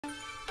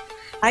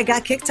I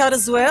got kicked out of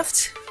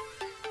Zwift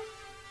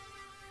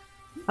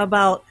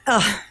about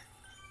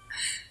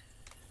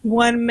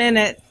 1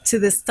 minute to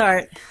the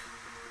start.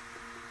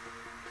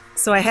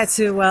 So I had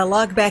to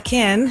log back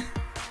in,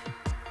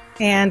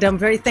 and I'm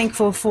very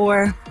thankful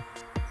for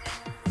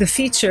the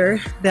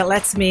feature that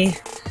lets me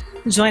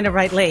join a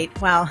ride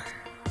late. Wow.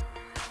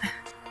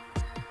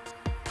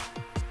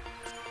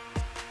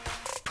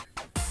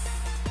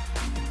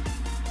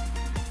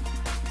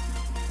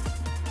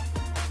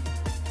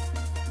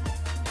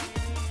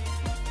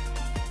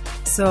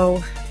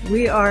 So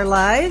we are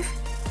live.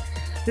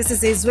 This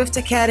is a Zwift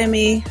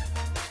Academy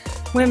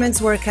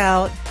women's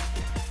workout.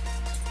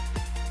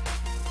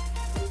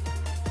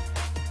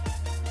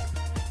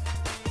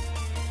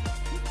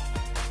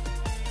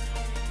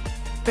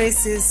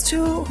 Pace is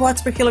 2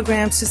 watts per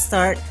kilogram to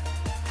start.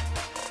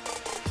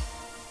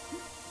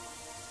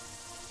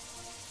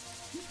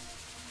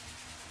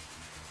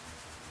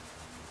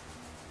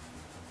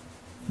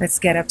 Let's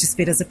get up to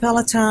speed as a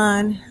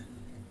peloton.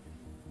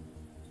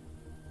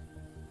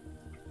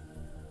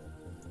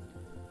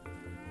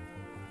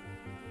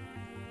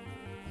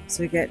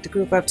 So we get the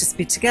group up to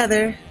speed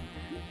together.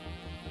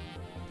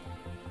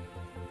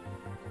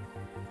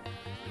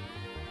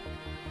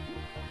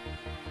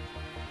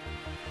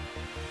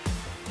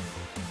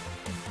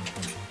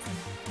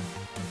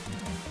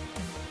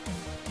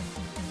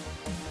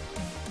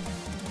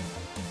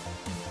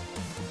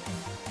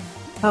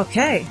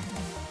 Okay.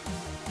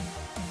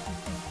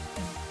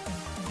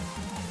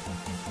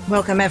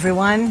 Welcome,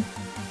 everyone.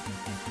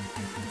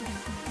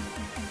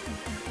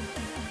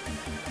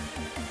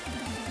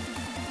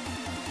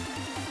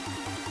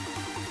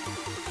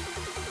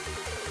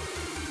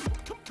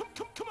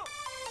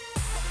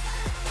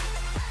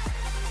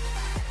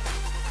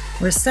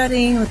 We're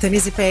starting with an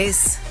easy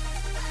pace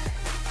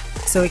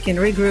so we can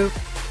regroup.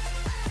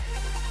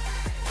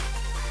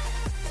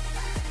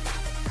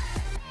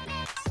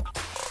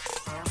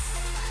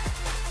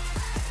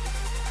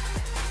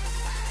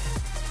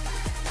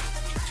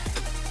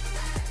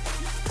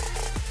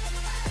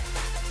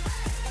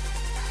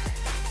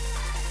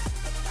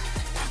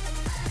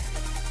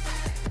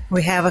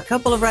 We have a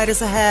couple of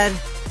riders ahead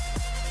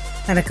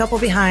and a couple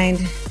behind.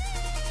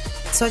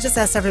 So I just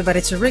asked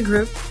everybody to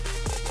regroup.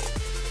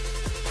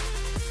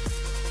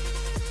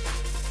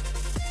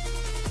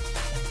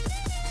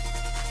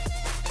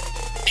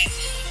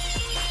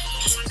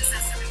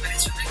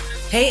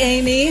 Hey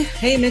Amy,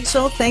 hey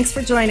Mitchell, thanks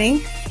for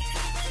joining.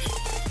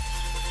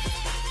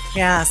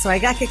 Yeah, so I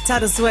got kicked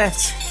out of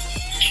Zwift,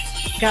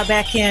 got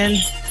back in.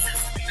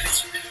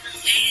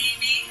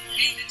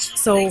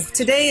 So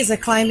today is a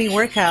climbing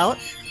workout.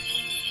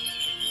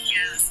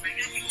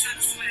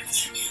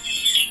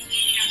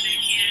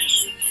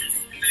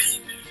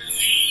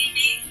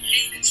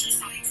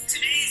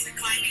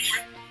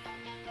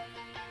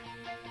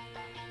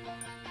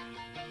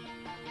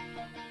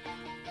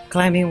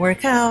 Climbing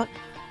workout.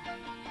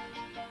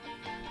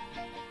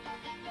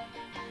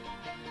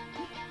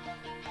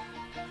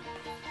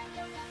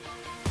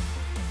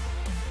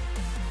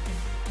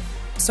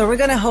 So we're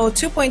going to hold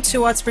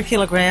 2.2 watts per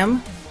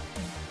kilogram.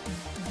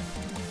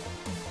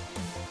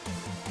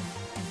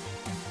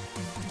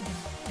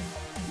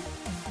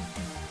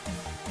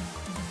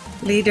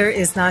 Leader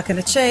is not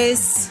going to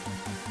chase.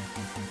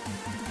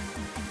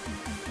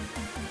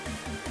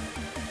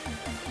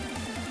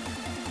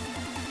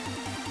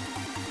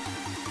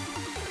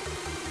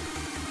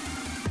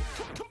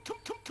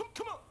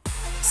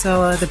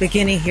 So the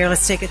beginning here,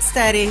 let's take it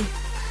steady.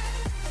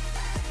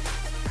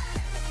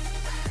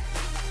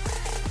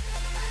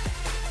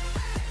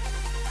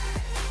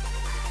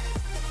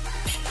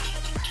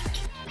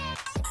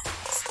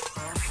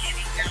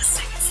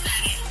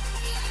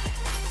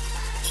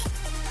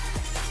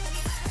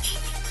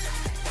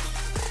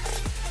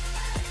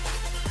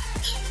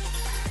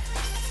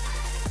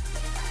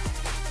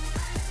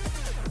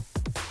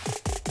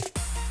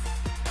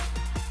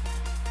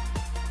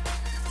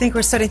 I think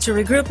we're starting to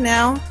regroup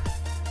now.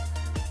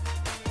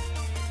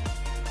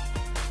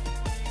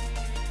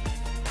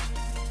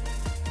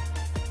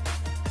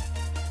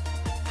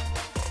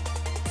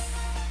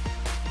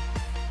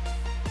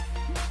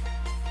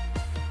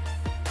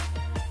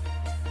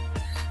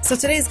 So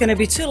today is going to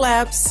be 2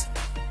 laps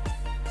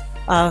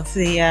of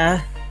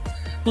the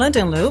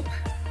London Loop.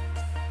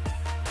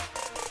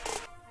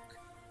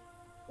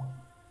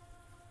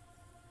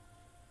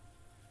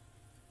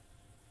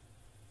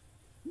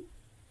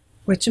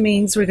 Which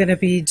means we're going to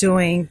be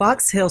doing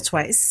Box Hill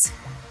twice.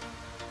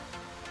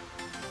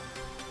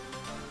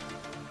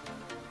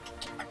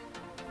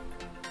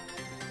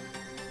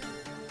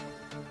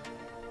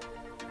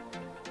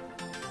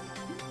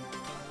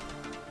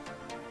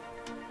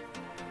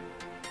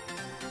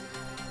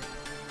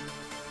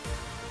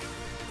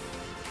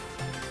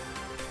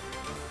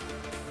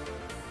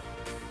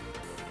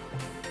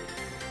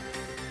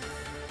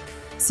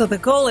 So the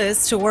goal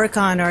is to work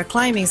on our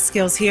climbing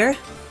skills here.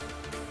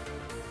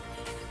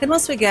 And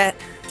once we get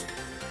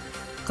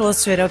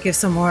close to it, I'll give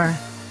some more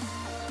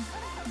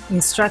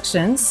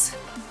instructions.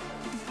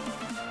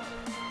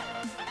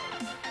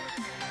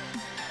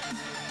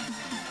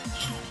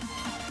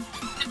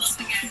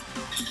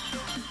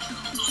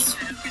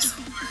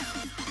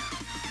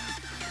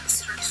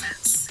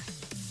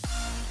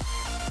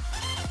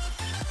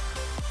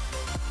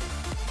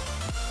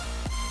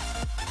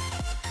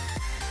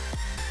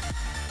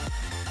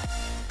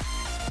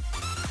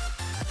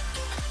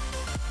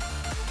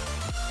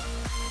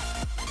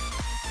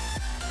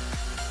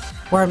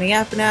 Warming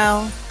up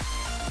now.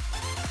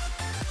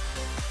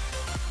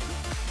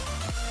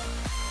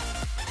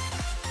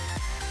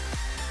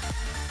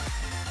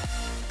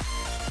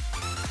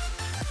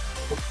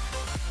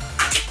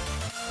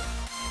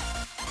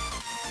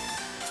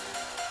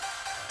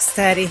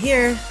 Steady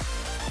here.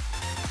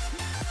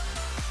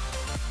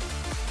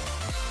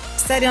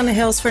 Steady on the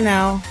hills for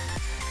now.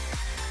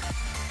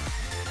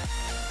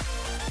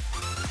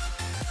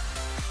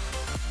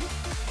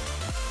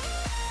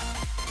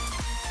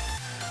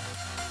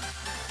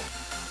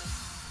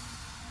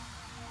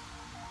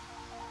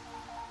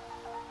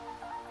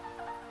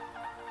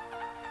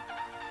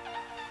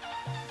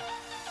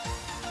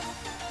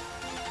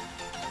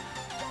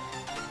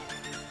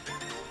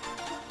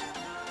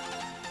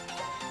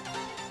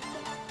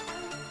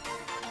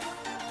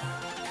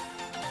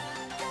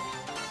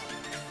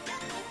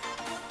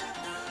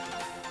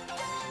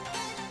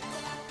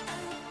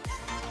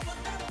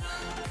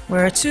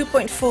 We're at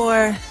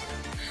 2.4.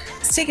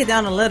 Let's take it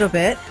down a little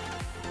bit.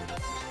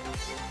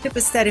 Keep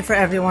it steady for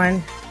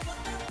everyone.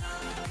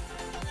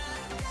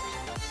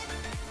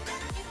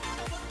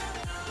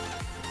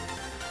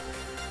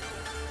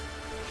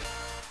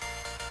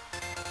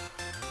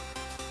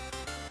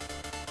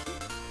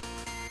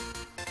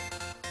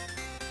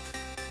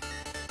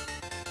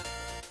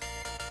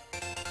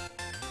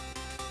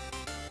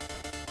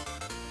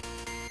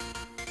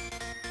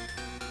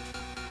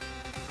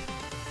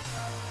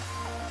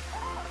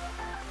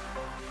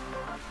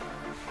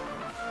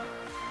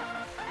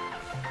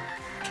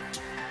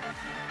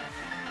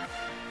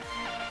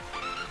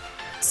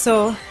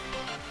 So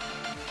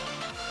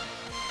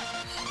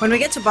when we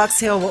get to Box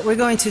Hill, what we're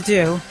going to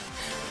do,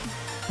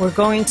 we're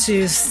going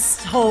to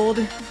hold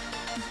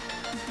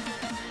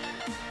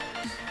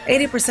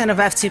 80% of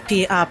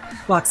FTP up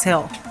Box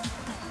Hill.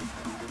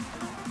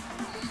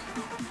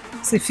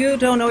 So if you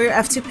don't know your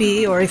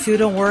FTP, or if you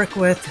don't work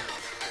with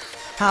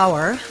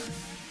power,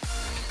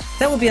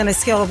 that will be on a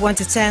scale of 1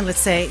 to 10, let's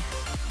say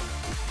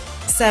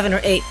 7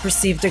 or 8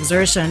 perceived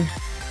exertion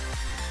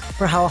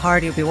for how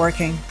hard you'll be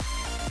working.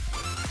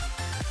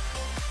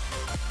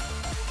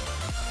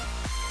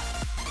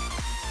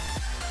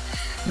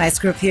 Nice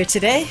group here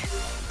today.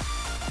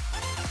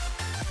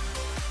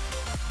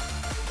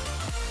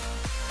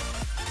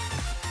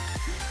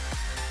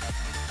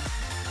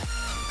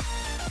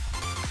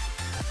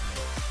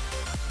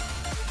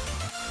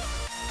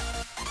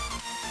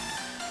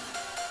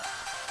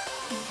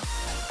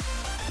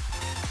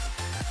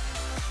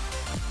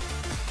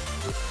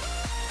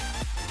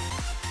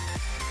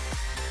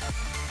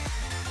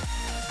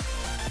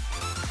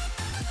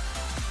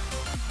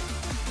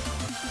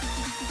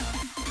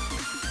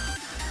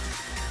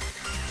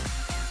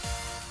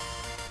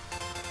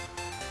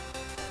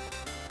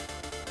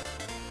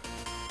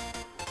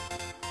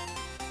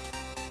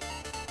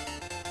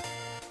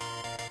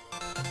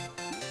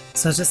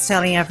 So just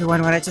telling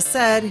everyone what I just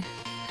said,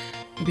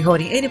 we'll be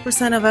holding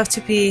 80% of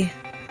FTP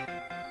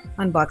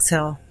on Box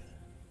Hill.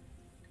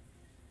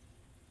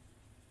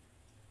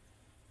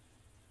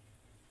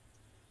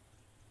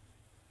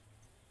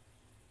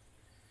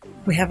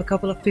 We have a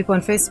couple of people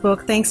on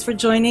Facebook. Thanks for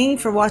joining,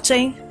 for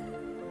watching.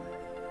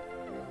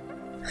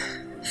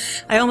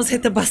 I almost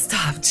hit the bus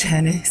stop,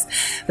 Janice.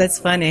 That's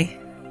funny.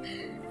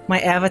 My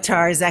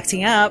avatar is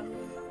acting up.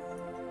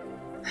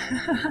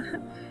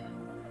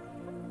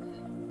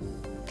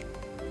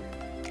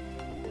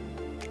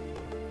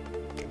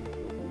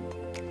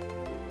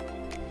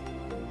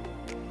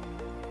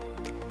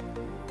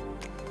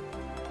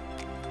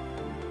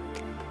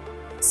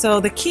 So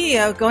the key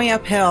of going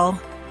uphill,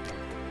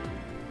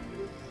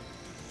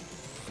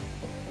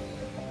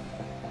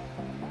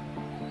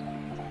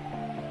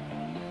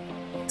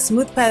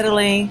 smooth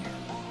pedaling,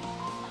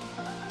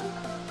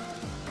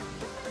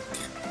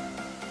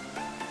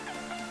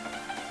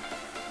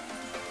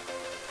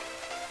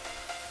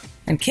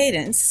 and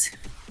cadence.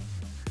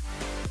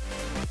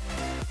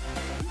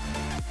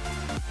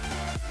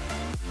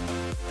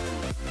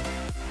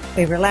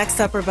 A relaxed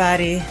upper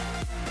body.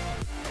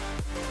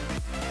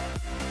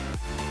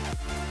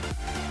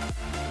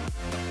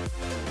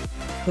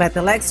 Let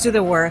the legs do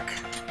the work.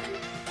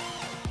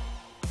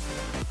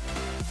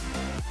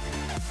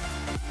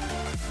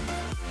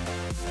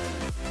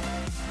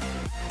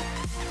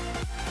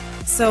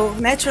 So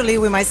naturally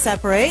we might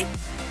separate,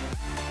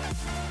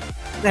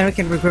 then we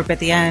can regroup at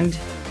the end.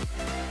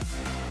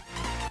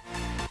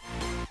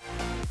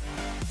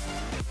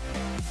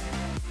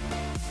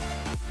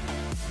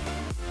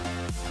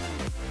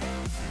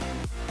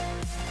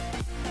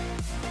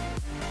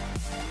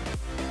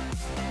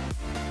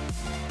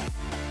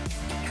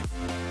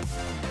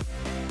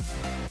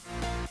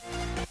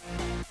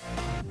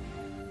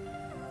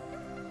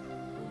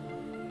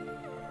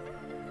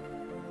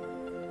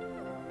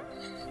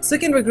 So we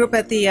can regroup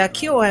at the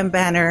QOM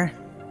banner.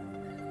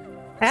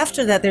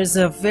 After that, there's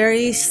a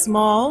very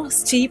small,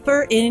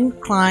 steeper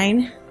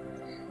incline,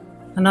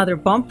 another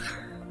bump,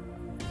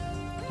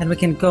 and we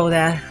can go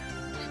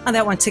on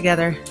that one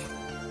together.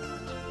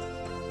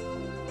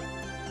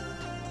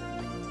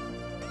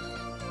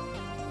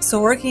 So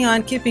working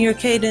on keeping your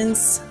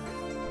cadence.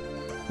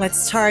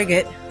 Let's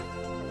target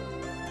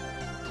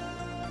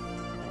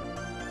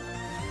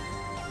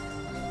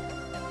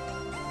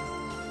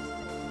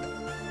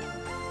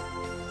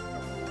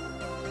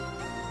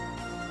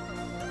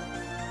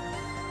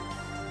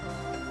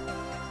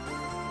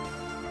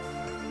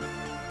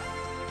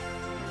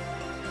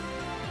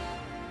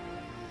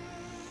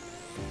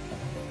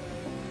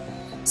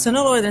so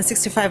no lower than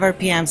 65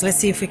 RPMs. Let's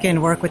see if we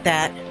can work with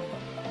that.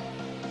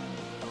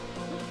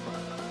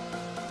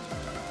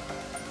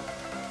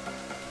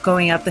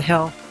 Going up the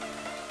hill.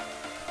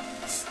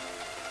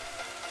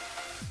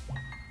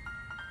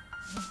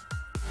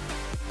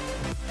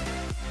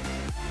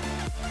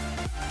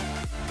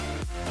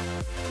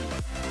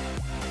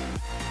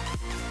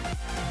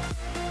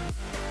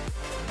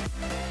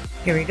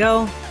 Here we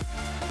go.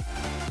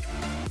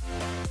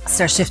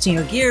 Start shifting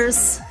your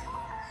gears.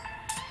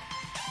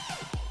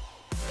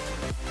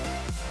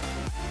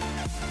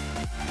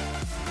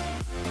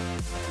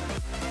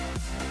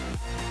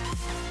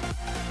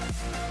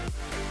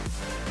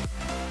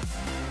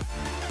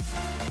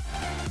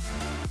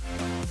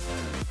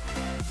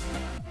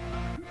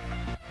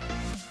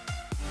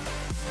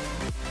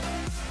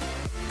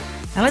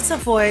 Now let's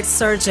avoid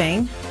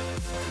surging.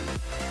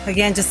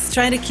 Again, just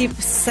trying to keep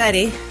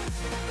steady.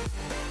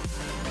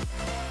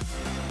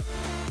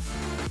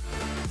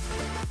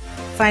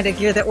 Find a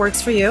gear that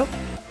works for you.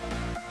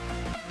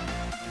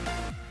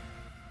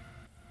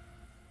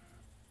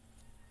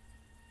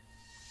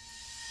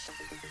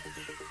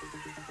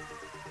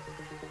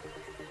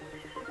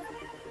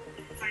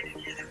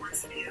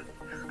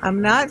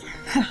 I'm not.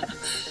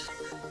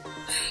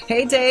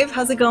 Hey Dave,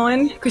 how's it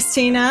going?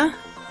 Christina.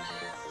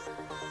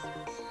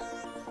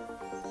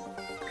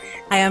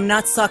 I am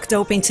not suck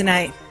doping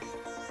tonight.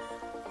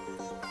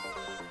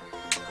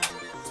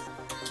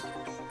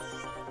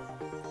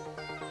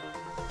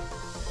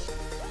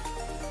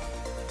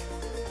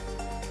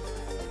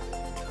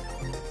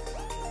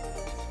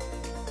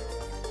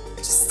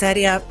 Just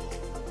steady up.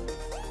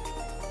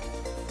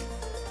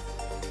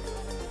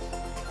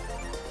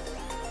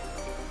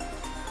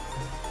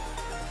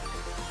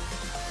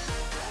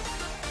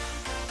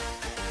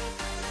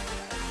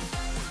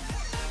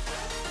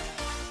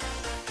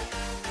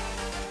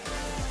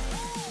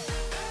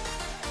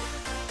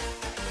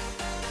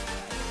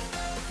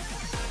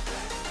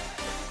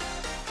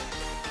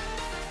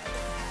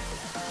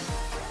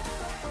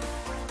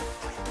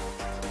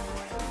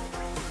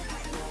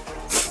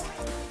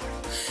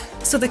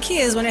 So the key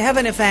is when you have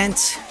an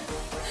event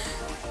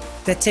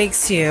that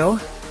takes you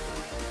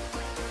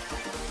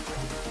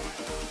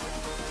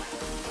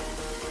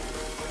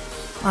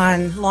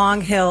on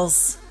long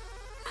hills,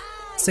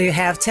 so you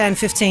have 10,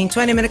 15,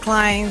 20-minute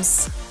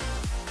climbs,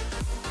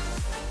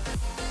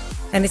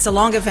 and it's a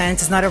long event,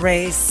 it's not a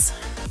race.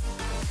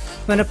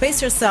 You want to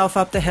pace yourself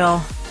up the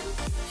hill,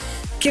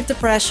 keep the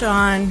pressure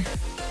on.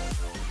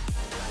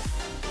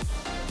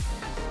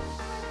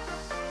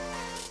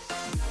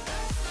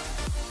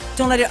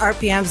 Don't let your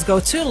RPMs go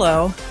too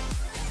low,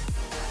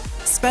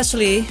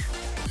 especially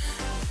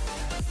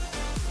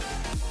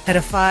at a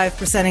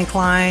 5%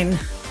 incline,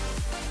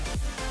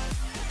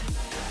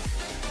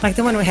 like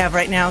the one we have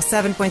right now,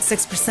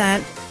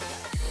 7.6%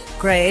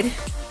 grade.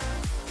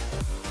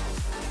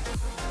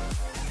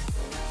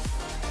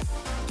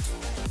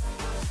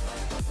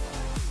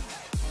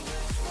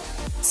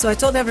 So I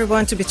told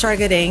everyone to be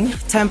targeting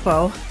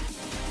tempo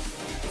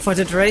for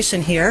the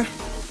duration here.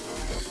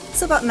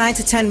 It's about 9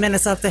 to 10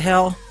 minutes up the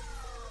hill.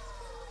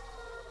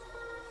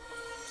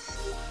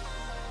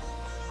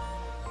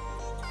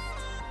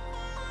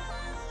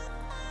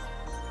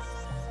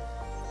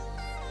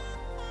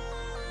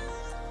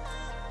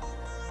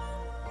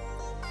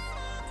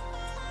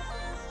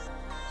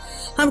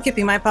 I'm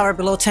keeping my power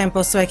below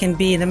tempo so I can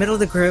be in the middle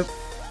of the group.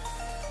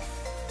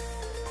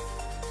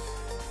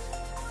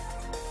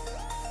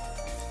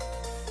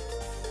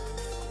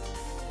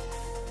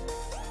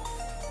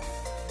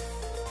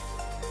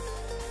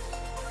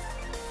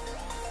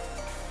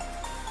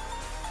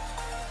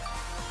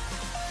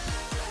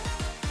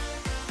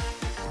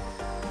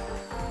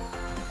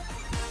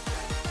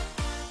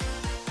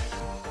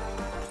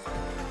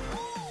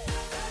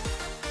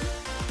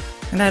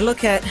 And I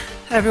look at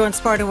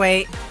everyone's part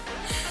weight.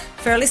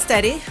 Fairly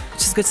steady,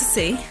 which is good to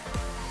see.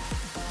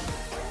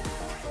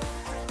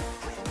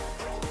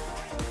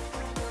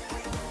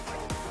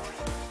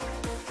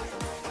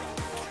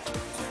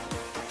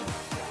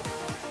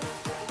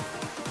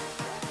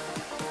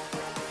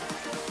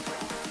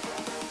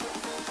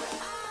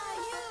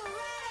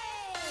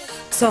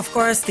 So of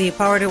course the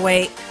power to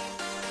weight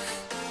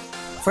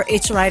for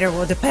each rider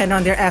will depend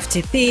on their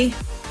FTP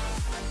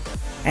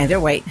and their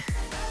weight.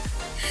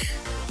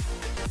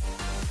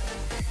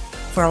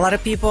 For a lot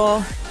of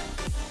people,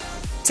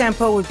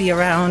 tempo would be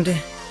around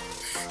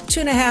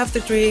 2.5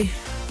 to 3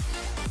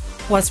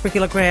 watts per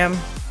kilogram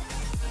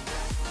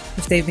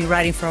if they've been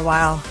riding for a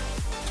while.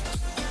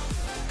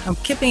 I'm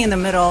keeping in the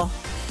middle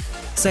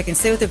so I can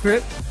stay with the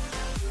group.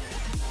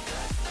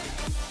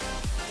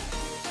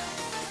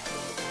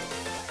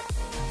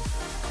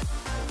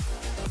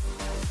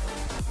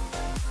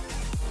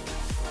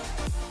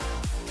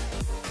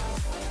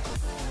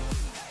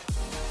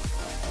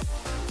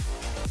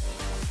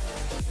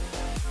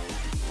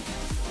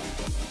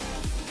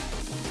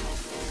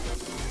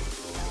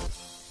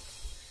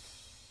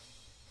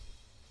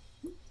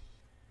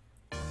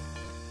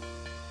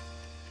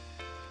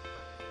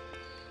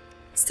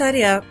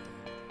 tidy up.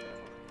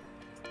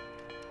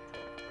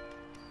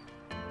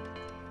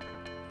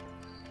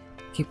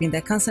 Keeping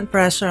that constant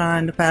pressure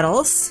on the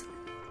pedals.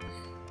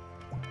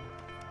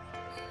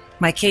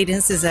 My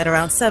cadence is at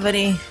around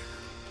 70.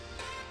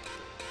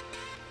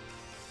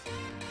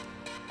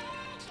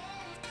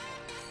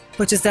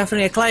 Which is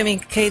definitely a climbing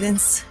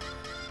cadence,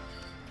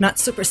 not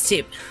super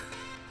steep.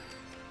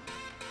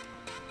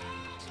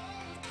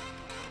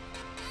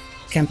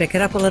 Can pick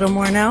it up a little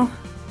more now.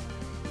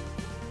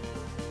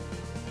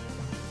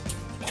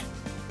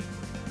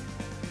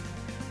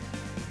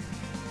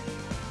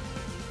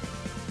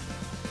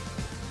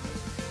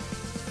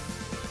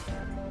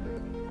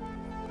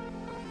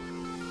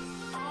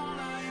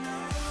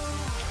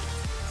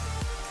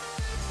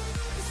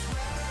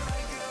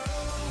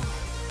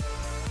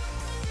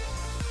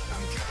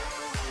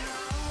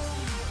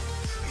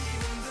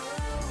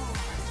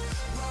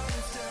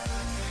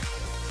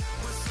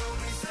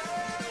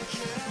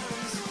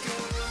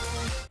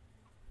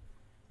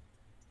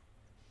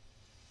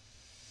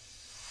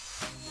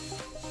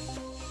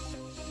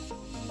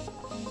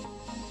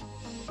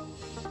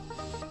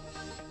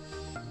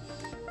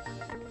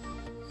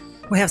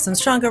 We have some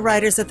stronger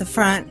riders at the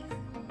front.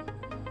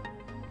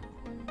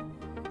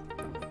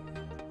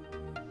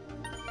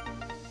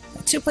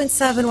 At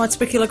 2.7 watts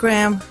per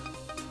kilogram.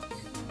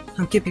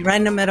 I'm keeping right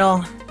in the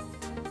middle.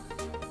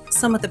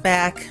 Some at the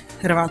back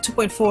at around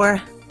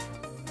 2.4.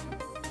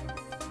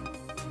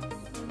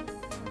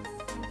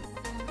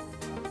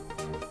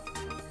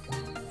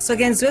 So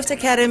again, Zwift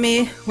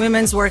Academy,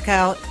 women's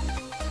workout.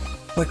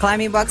 We're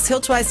climbing Box Hill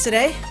twice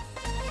today.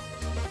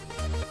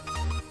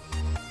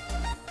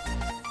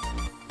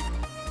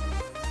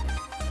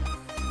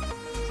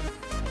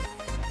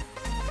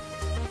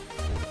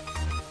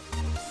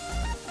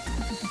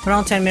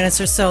 Around 10 minutes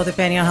or so,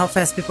 depending on how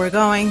fast people are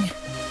going.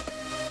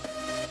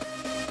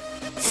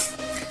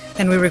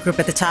 And we regroup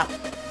at the top.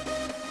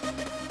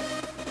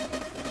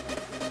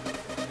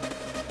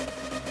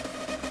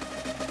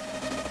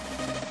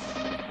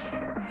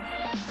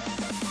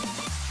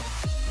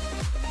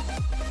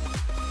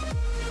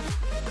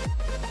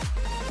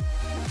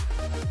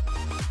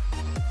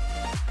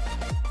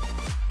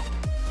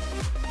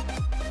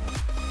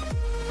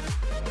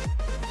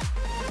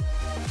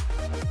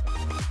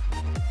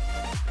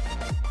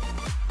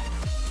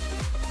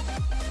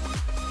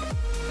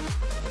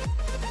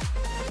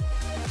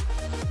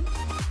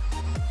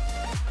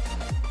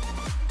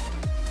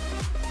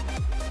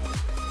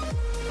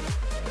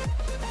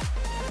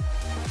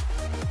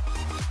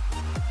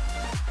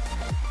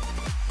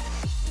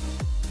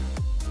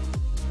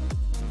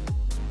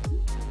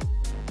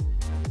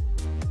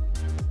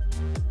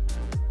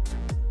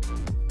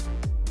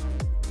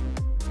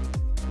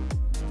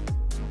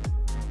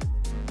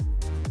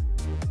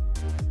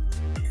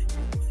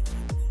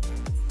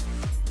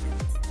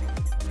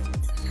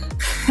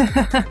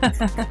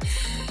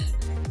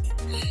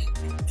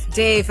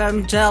 Dave,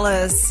 I'm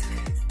jealous.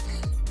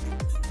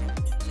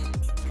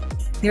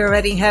 You're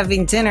already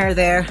having dinner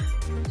there,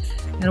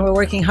 and we're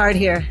working hard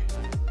here.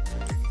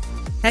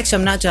 Actually,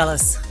 I'm not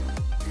jealous.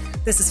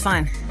 This is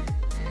fun.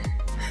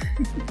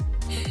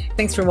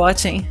 Thanks for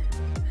watching.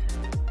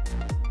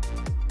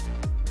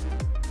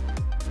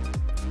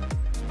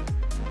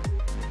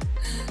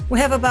 We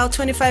have about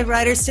 25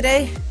 riders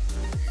today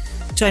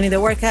joining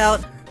the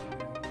workout.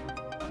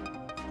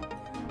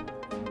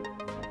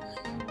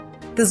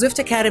 The Zwift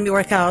Academy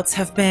workouts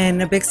have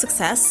been a big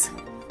success.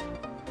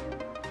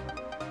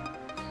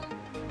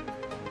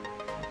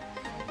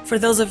 For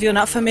those of you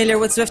not familiar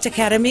with Zwift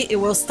Academy, it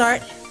will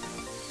start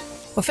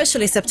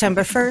officially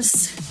September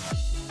 1st.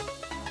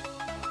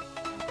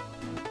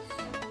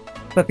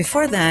 But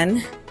before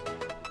then,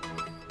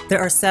 there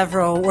are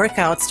several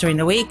workouts during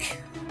the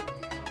week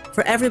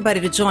for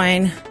everybody to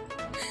join.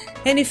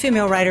 Any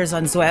female riders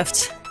on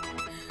Zwift.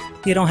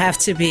 You don't have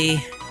to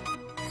be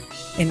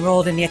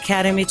enrolled in the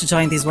academy to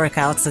join these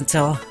workouts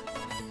until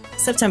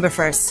September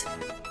 1st.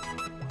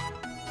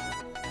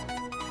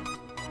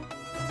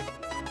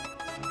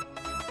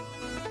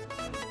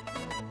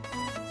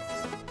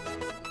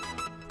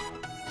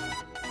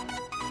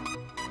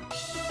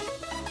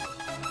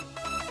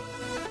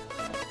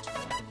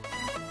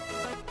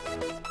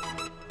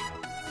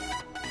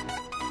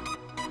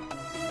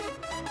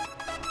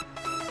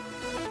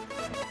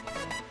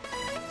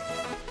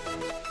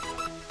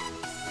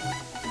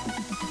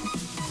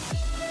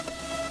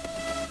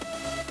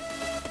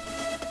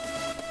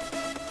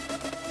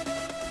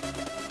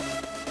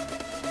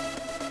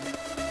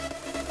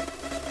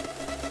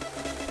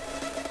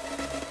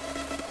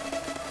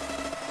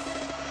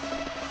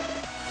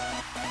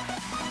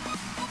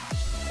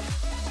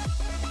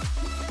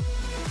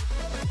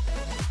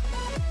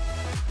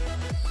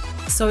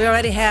 So we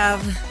already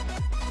have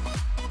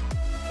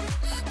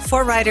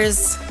 4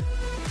 riders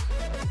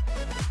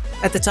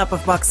at the top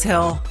of Box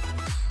Hill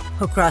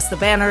who crossed the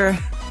banner.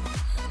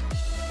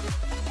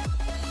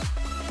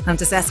 I'm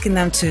just asking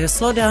them to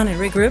slow down and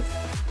regroup.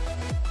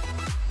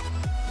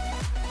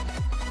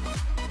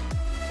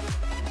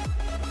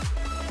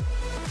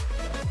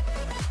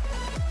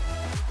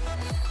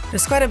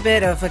 There's quite a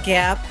bit of a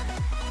gap,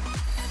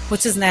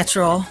 which is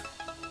natural.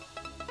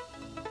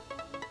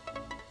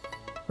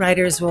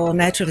 Riders will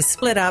naturally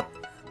split up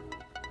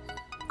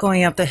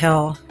going up the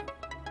hill,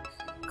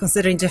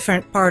 considering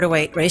different power to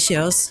weight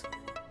ratios.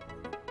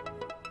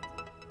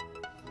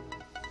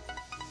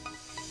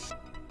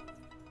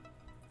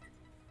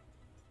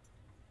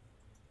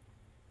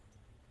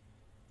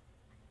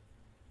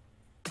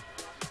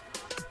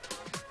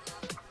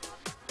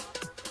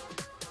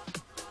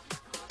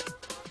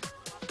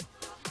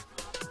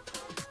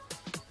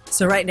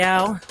 So right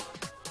now,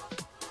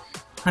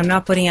 I'm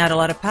not putting out a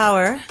lot of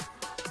power.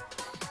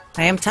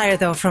 I am tired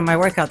though from my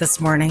workout this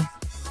morning.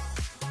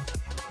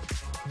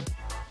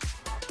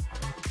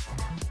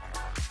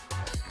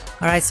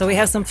 All right, so we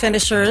have some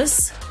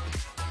finishers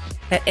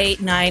at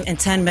 8, 9, and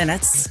 10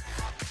 minutes.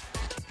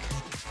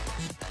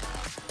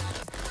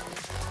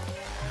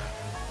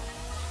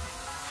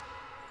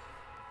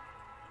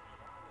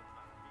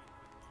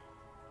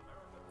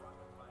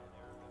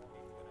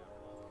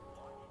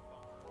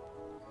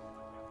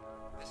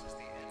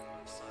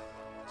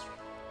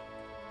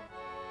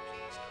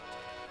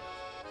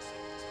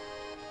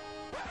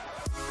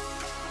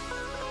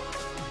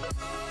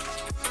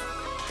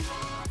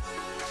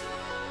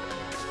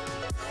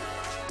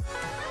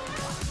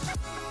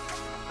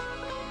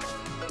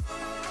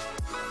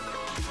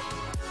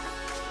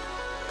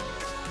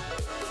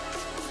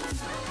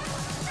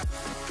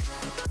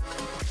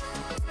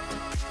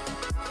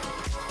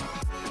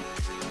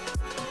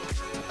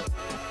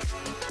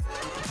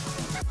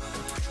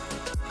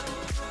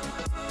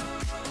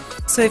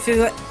 So if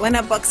you went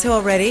up Bucks Hill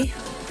already,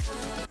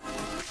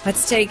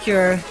 let's take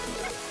your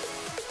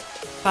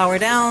power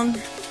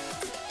down.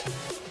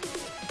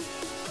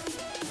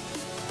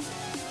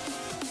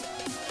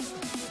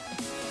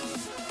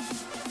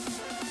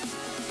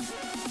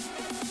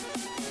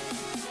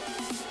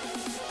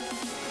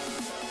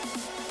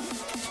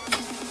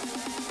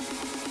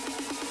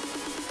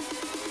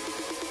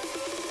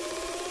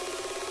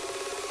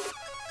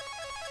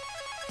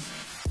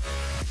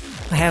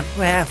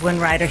 We have one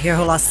rider here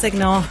who lost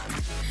signal,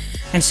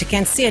 and she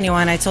can't see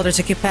anyone. I told her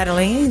to keep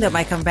pedaling. That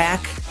might come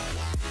back.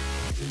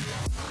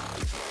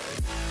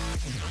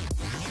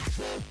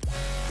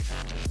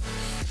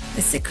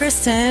 I see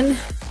Kristen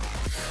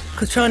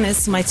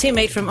Kutronis, my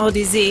teammate from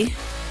ODZ.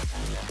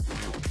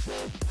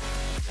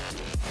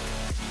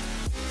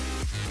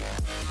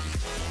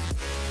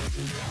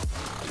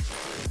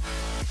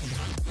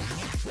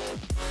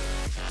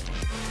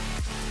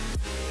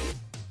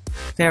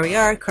 There we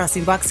are,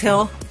 crossing Bucks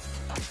Hill.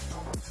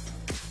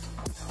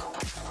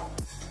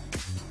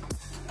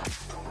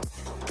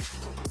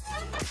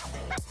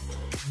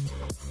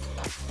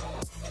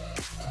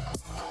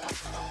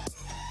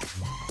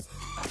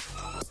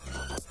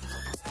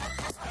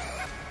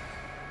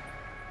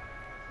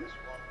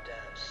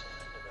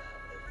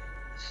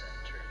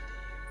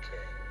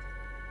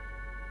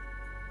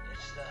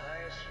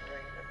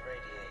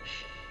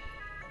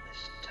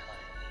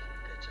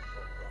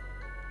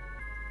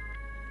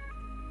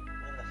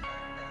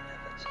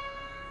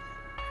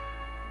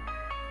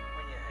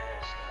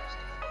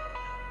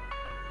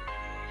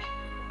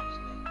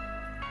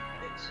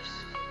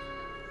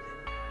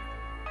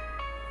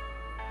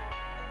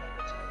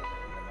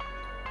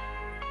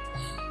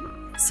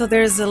 So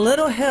there's a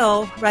little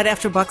hill right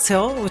after Bucks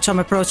Hill, which I'm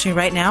approaching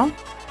right now.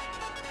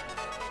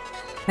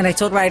 And I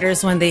told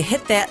riders when they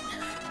hit that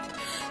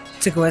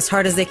to go as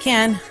hard as they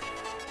can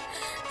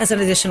as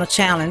an additional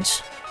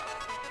challenge.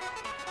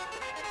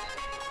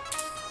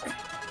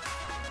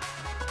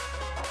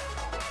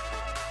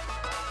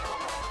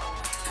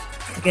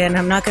 Again,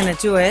 I'm not going to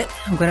do it.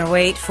 I'm going to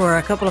wait for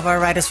a couple of our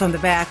riders from the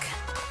back.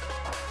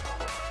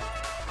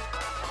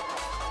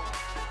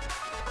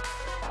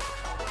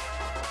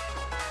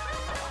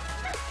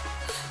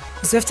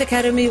 Zwift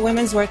Academy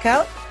women's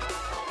workout.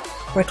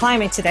 We're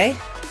climbing today.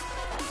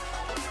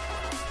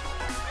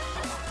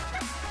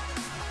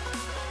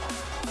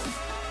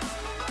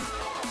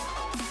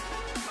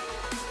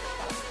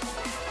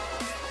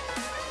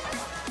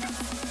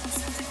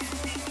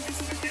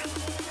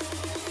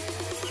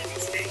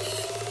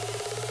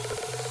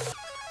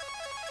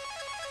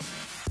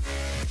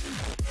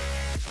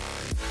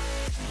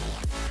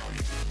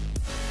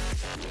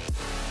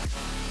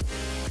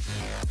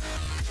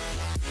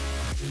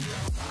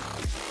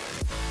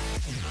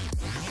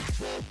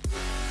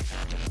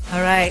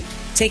 All right,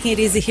 taking it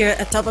easy here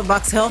at top of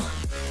Bucks Hill.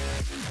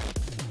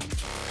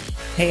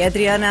 Hey,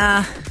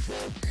 Adriana.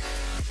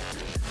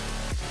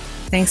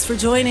 Thanks for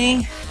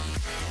joining.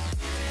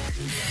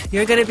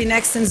 You're going to be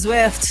next in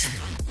Zwift.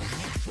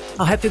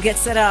 I'll help you get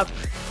set up.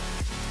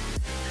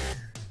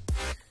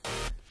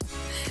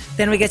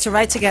 Then we get to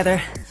ride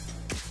together.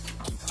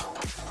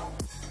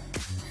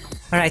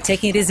 All right,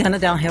 taking it easy on the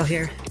downhill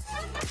here.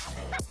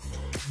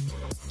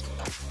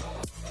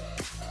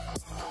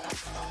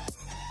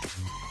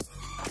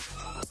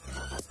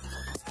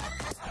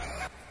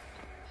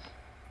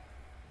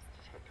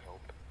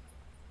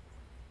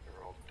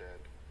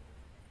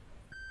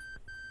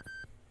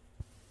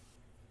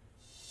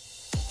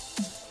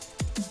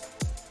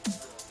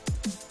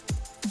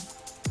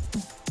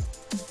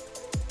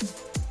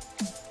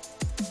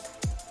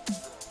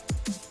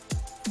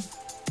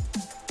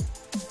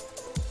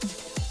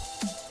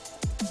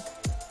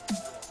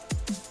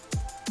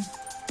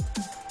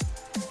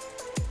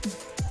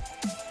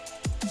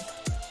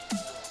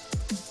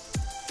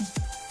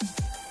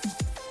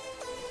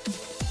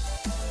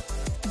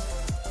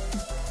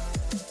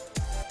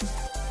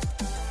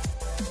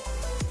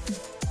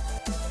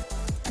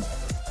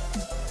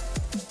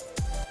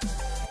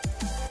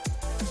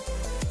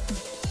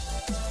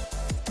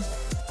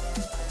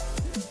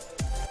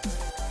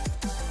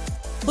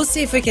 We'll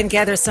see if we can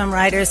gather some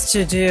riders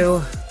to do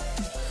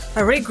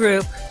a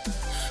regroup.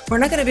 We're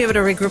not going to be able to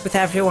regroup with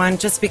everyone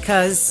just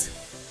because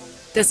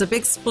there's a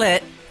big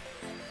split,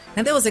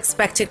 and that was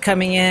expected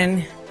coming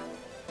in.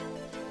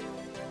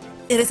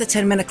 It is a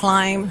 10-minute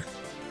climb.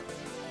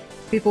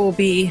 People will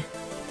be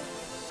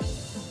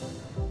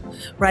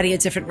riding at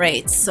different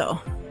rates, so.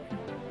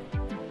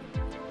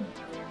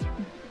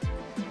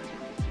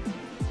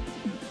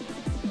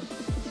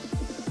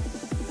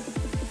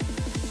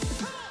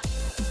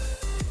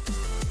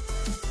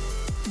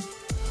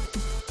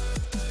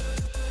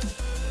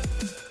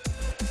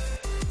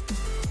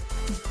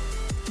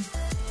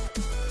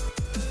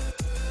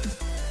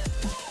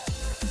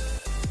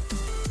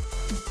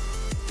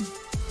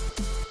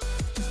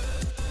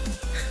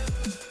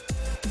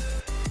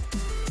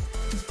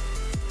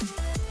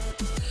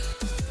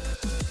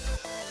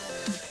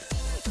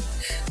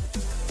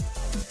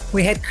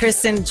 We had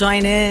Kristen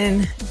join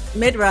in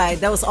mid-ride.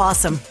 That was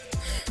awesome.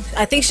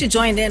 I think she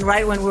joined in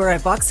right when we were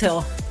at Box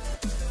Hill.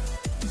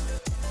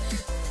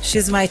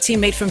 She's my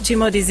teammate from Team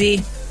ODZ.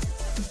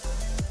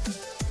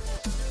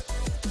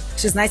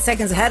 She's 9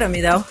 seconds ahead of me,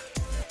 though.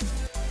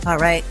 All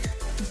right.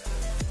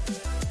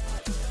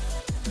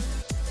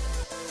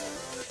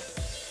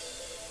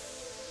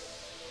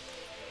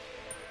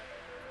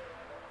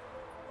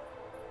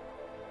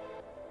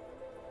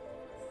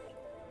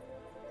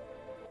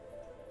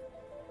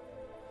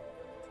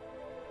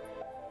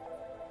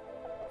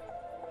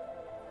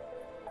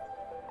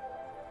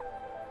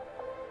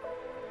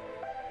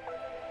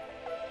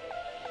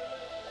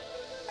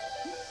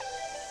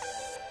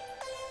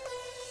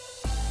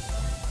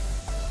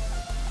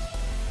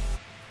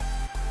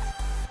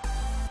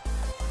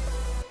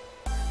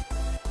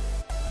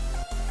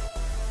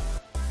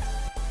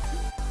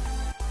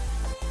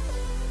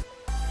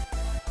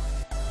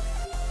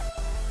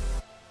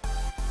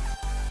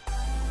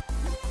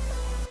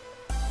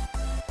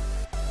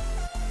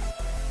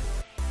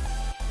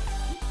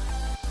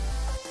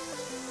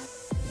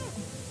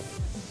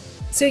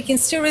 So you can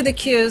still read the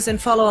cues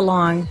and follow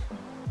along,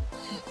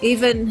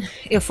 even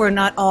if we're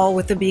not all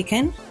with the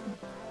beacon.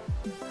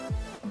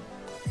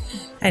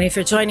 And if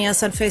you're joining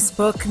us on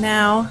Facebook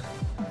now,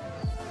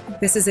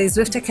 this is a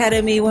Zwift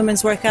Academy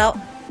women's workout.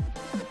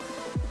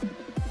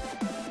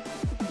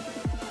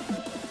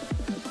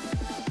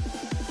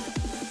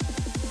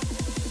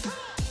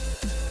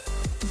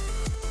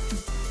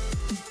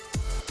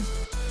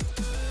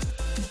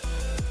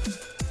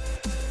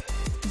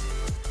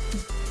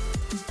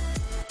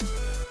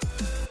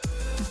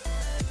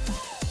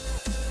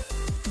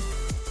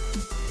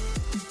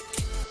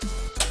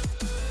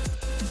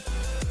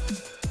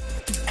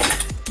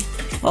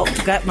 Oh,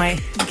 got my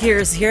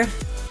gears here.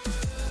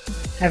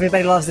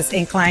 Everybody loves this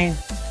incline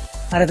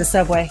out of the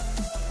subway.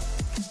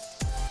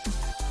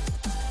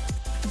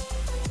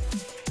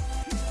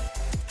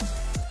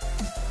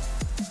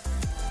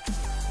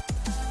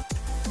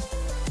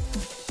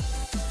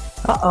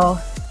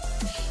 Uh-oh.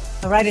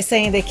 The rider's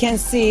saying they can't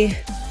see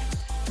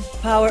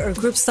power or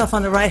group stuff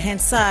on the right-hand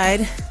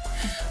side.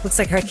 Looks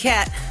like her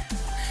cat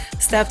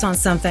stepped on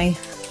something.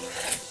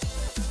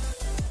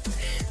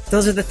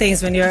 Those are the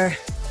things when you're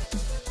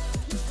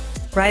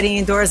riding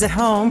indoors at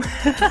home.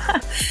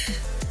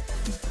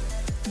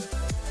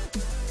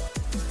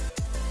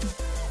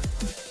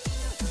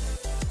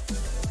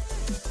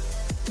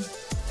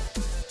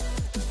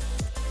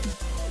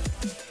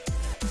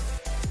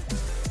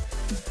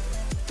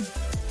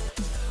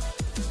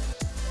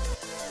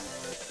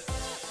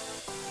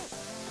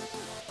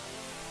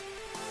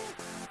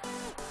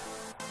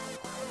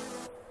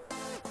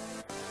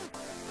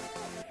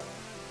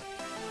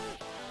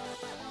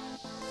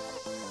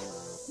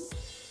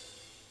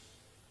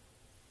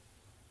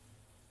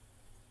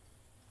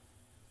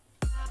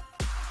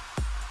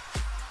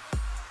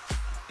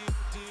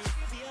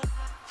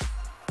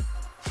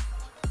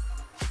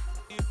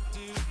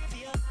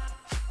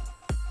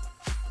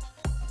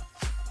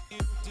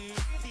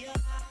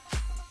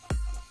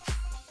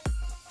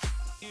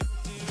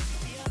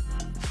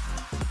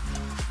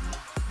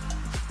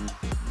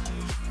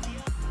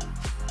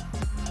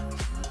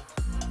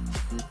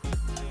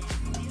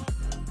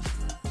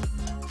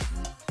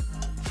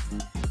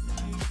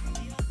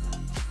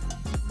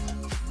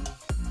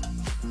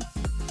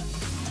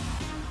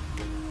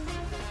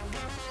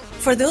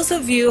 For those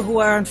of you who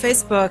are on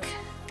Facebook,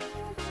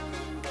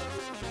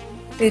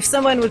 if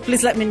someone would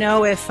please let me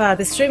know if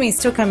the streaming is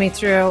still coming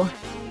through.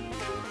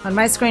 On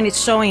my screen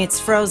it's showing it's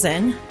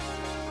frozen.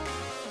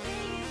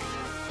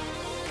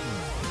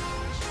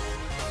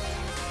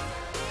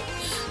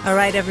 All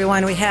right,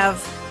 everyone, we have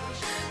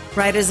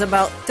riders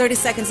about 30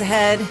 seconds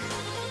ahead.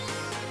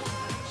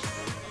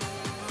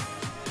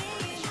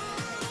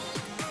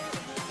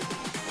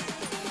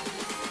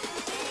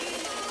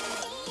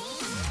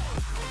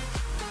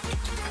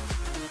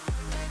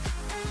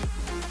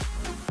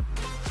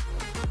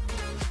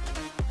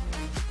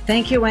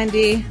 Thank you,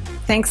 Wendy.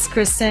 Thanks,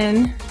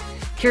 Kirsten,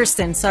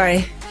 sorry.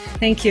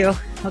 Thank you.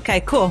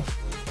 Okay, cool.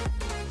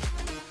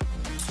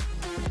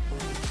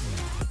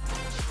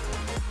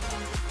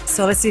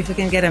 So let's see if we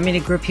can get a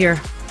mini group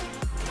here.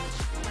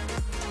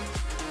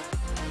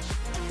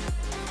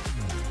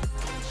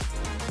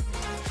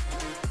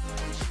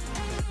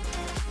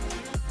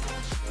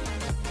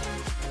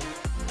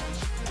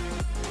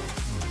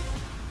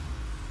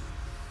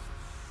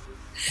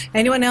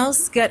 Anyone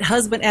else got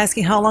husband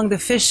asking how long the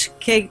fish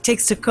cake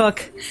takes to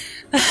cook?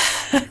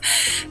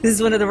 This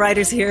is one of the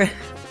writers here.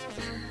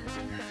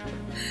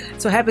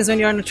 That's what happens when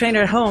you're on a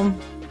trainer at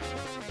home.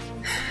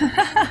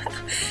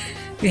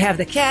 You have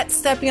the cat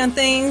stepping on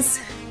things.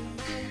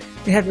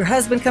 You have your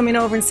husband coming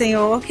over and saying,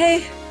 oh,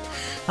 okay,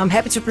 I'm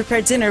happy to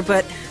prepare dinner,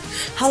 but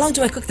how long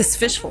do I cook this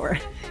fish for?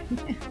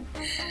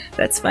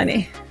 That's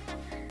funny.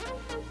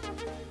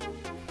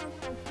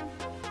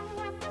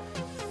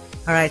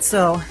 All right,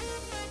 so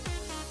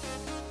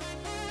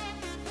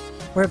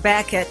we're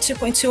back at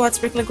 2.2 watts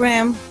per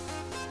kilogram.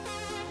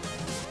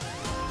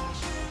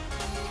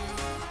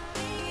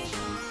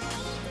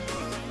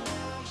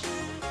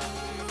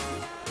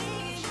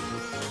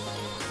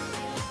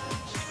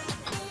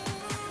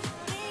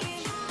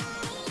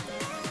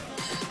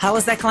 How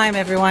was that climb,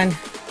 everyone?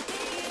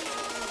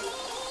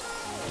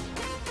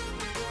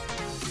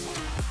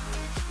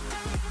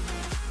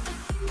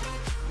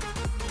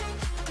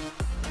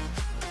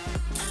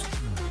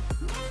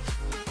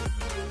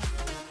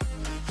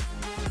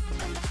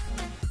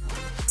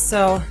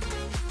 So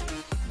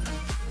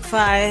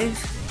 5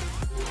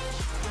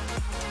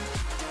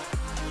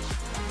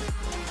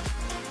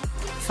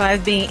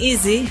 being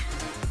easy,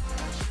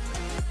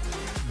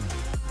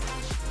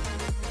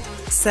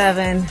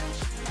 7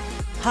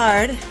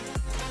 hard,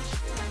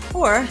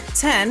 or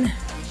 10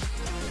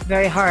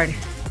 very hard.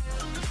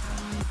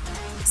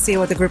 See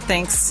what the group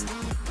thinks.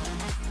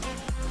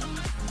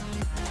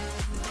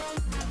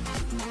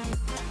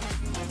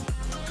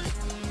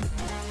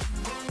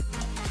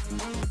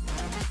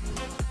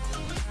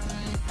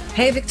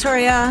 Hey,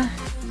 Victoria.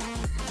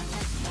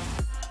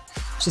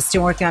 She's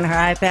still working on her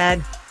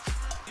iPad.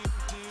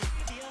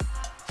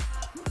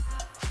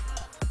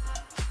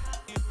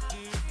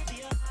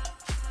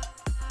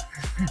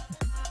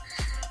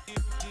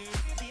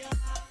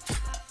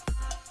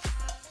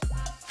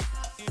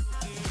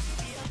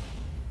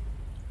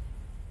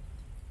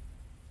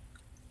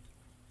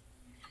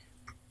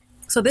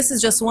 So this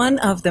is just one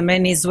of the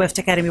many Zwift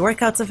Academy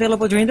workouts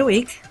available during the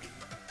week.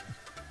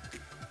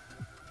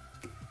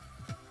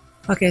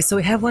 Okay, so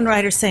we have one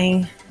rider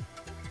saying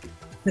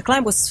the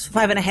climb was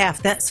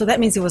 5.5. So that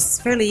means it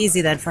was fairly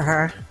easy then for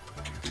her.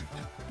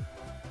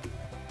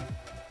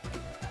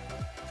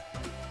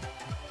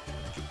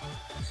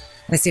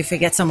 Let's see if we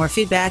get some more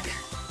feedback.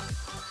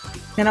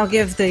 Then I'll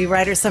give the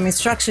rider some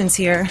instructions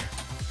here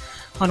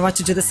on what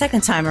to do the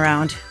second time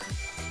around.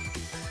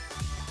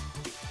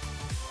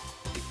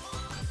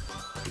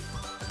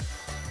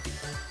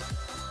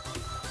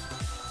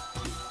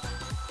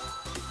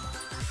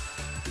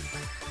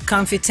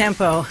 Comfy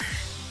tempo.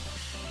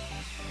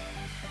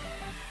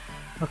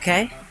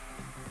 Okay.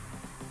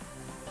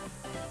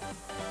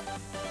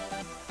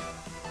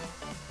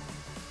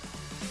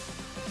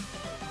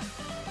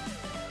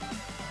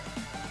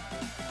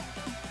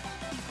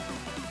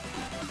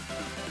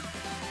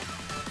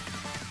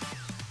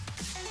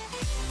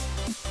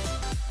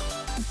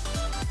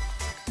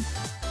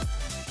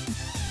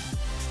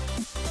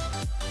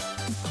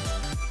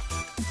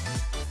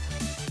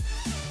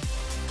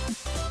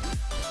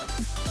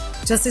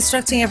 Just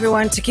instructing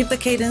everyone to keep the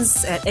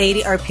cadence at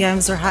 80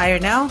 RPMs or higher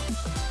now.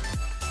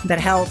 That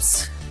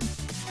helps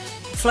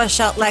flush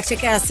out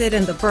lactic acid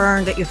and the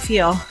burn that you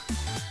feel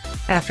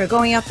after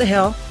going up the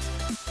hill.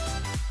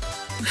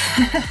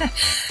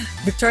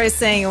 Victoria's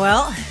saying,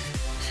 well,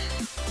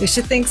 you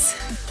should think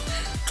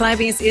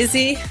climbing is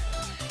easy.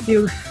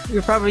 You're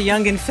probably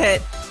young and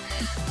fit.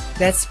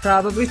 That's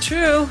probably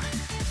true.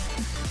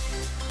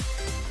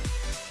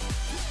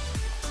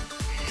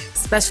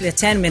 Especially a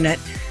 10-minute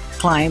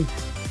climb.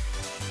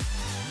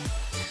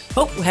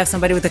 Oh, we have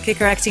somebody with a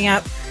kicker acting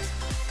up.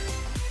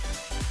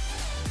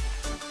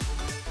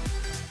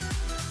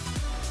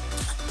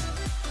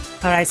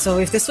 All right, so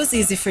if this was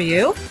easy for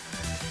you,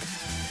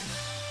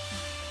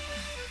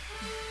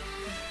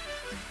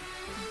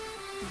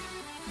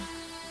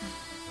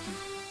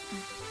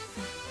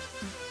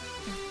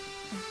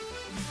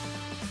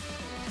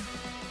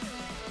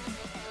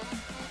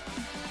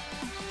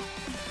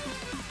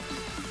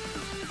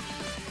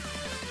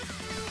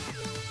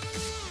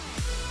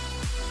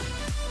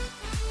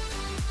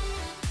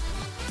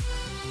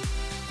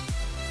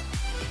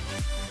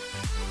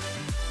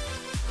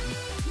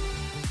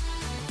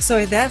 so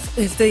if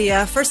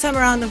the first time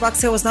around the box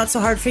hill was not so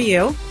hard for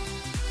you,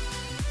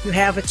 you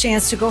have a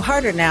chance to go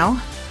harder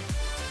now.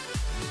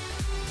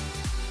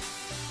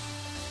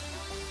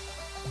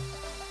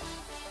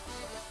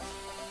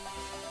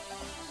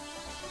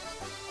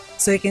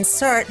 So you can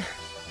start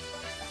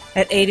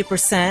at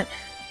 80%.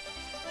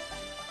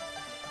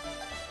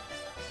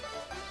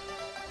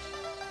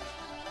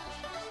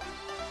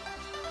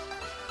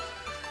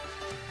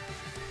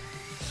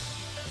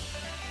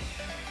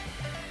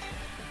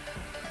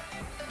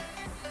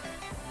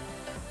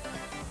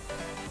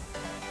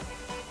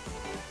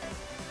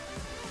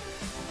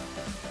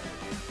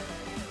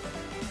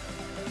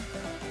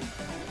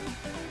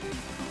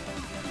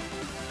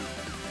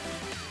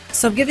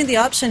 So I'm giving the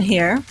option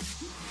here.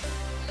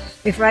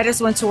 If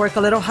riders want to work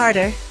a little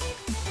harder,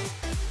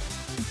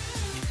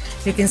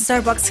 you can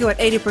start Box Hill at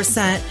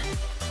 80%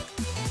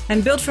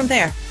 and build from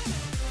there.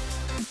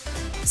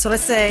 So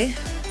let's say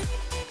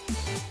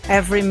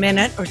every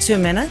minute or 2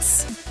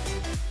 minutes,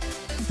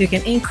 you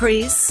can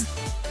increase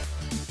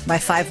by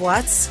 5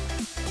 watts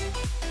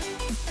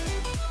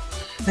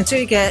until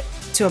you get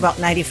to about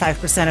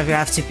 95% of your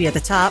FTP at the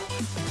top.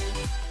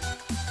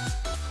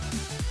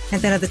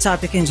 And then at the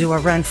top, you can do a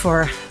run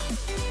for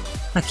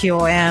a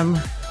QOM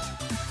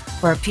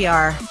or a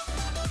PR.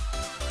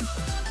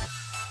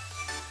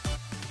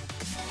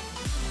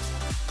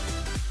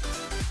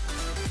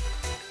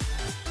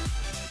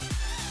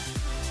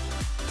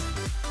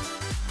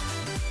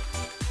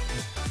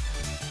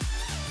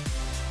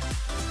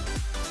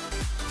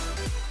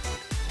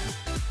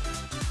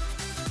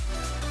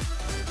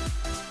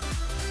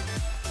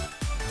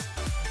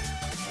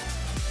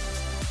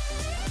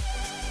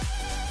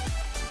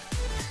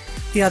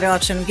 The other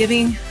option I'm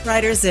giving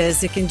riders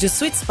is you can do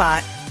sweet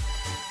spot,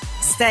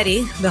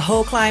 steady, the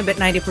whole climb at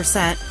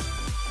 90%.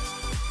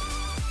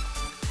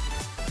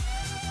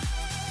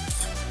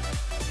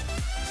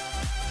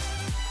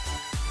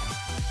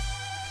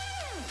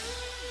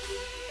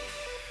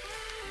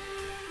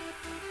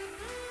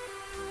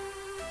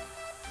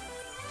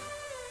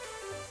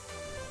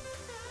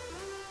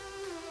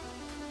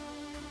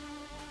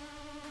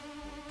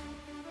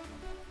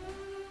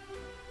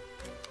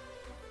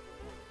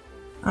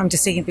 I'm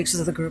just taking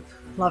pictures of the group.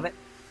 Love it.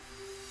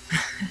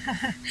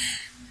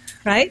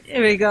 Right?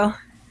 Here we go.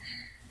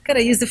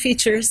 Gotta use the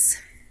features.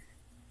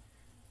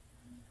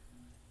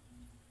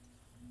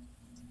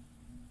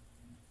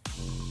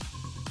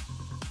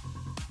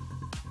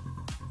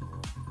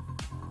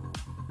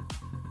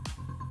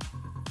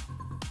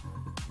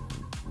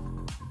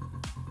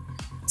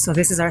 So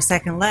this is our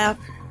second lap.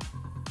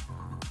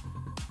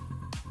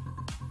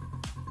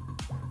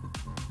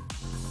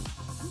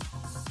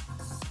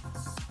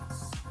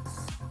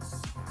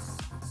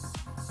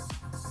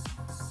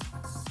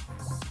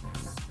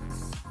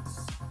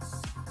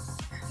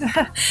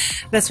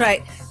 That's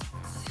right.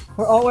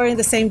 We're all wearing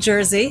the same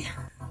jersey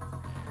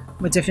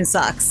with different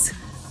socks.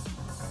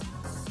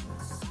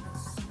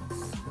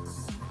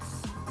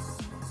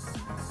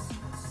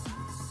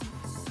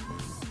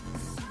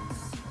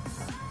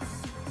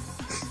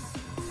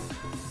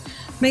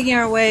 Making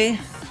our way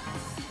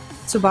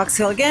to Box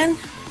Hill again.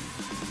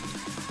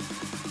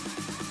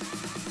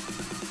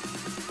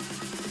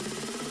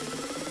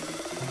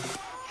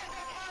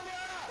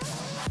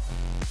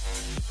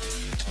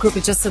 Group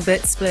is just a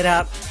bit split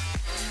up.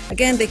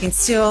 Again, they can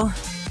still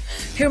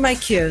hear my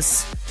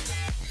cues.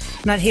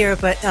 Not hear,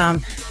 but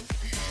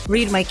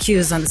read my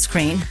cues on the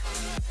screen.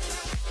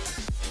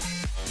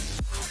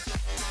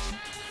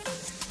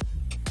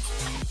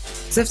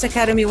 Zwift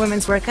Academy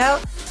Women's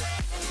Workout.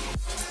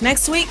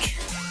 Next week,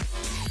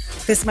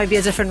 this might be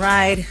a different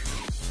ride.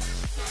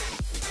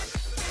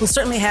 We'll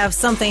certainly have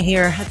something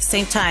here at the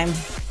same time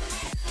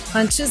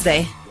on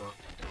Tuesday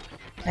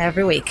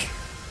every week.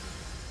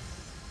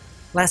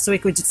 Last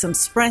week we did some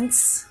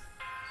sprints.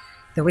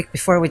 The week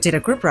before we did a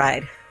group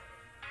ride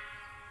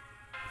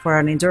for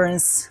an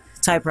endurance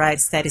type ride,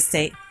 steady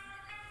state.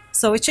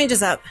 So it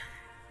changes up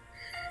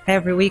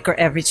every week or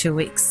every 2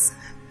 weeks.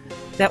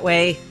 That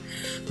way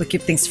we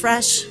keep things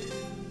fresh.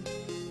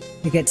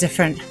 We get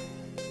different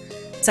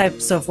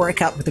types of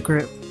workout with the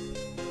group.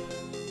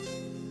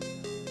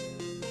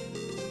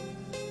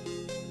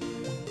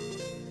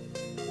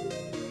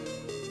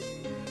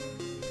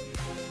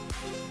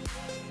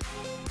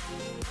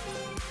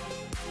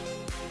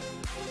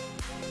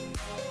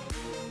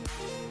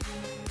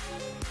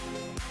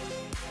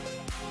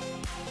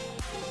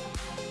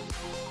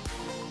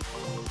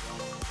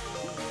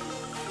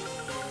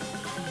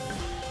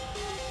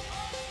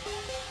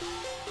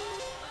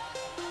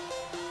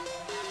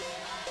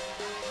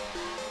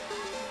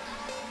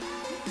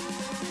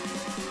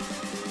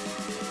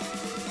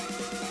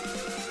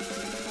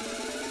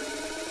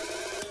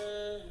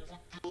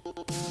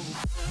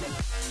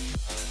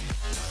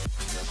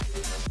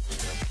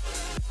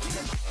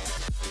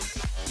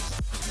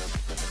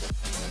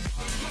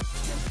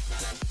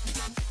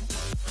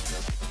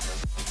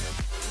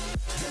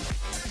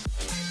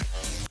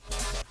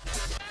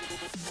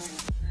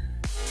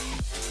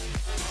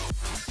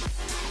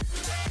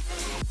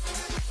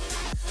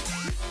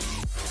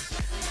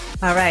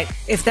 All right,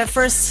 if that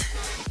first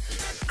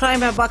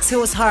climb at Box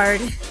Hill was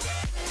hard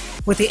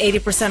with the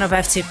 80% of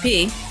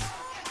FTP,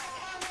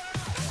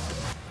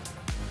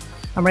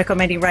 I'm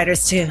recommending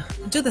riders to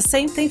do the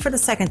same thing for the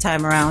second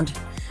time around.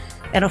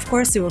 And of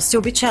course, it will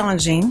still be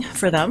challenging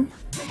for them,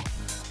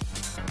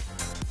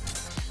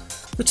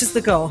 which is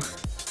the goal.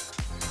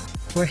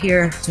 We're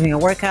here doing a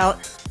workout.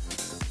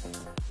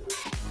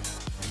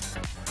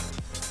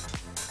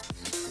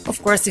 Of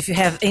course, if you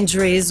have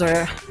injuries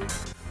or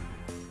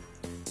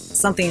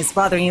something is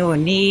bothering you, a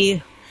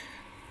knee,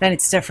 then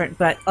it's different.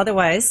 But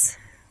otherwise,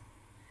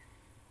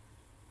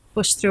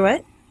 push through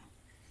it.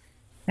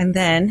 And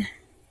then,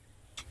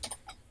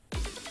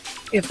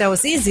 if that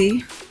was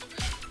easy,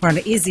 Or on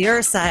the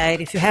easier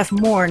side, if you have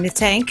more in the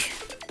tank,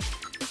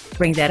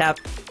 bring that up.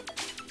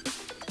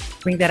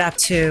 Bring that up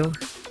to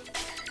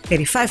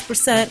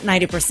 85%,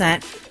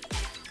 90%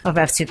 of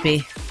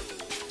FTP.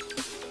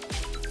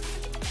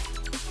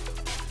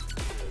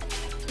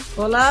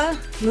 Hola,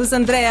 Luz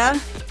Andrea.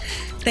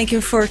 Thank you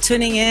for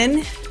tuning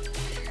in.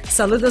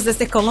 Saludos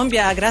desde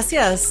Colombia.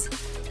 Gracias.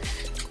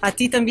 A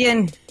ti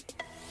también.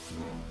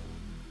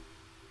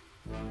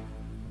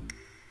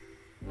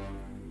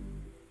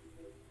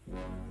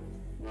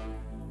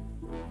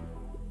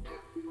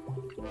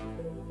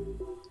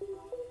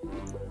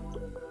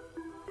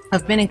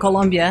 I've been in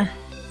Colombia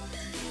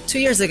 2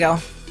 years ago.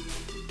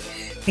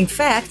 In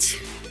fact,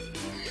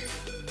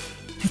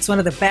 it's one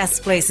of the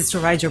best places to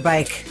ride your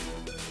bike.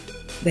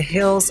 The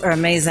hills are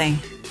amazing.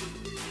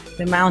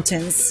 The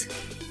mountains.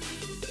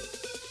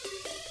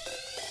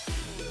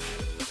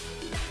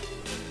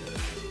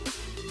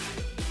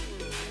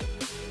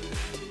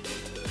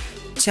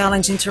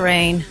 Challenging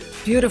terrain,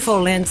 beautiful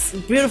links,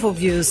 beautiful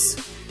views,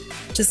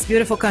 just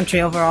beautiful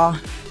country overall.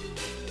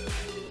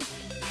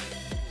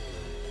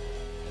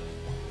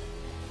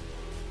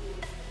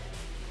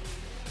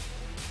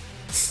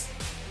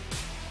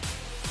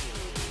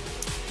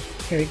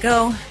 Here we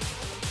go.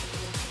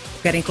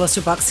 Getting close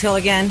to Box Hill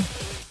again.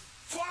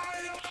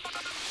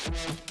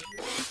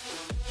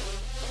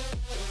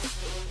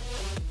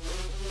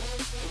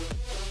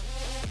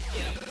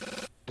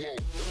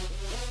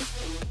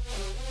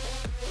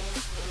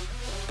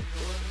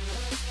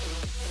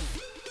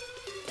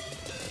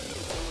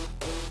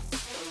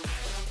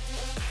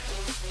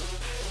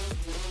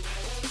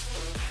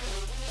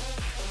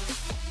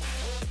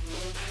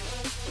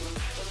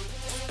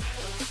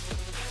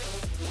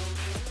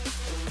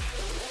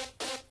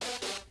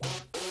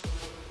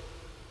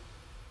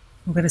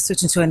 I'm going to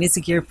switch into an easy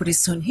gear pretty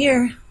soon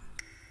here.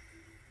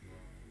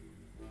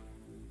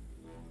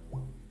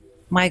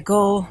 My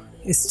goal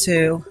is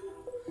to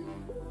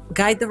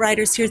guide the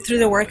riders here through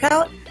the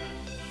workout.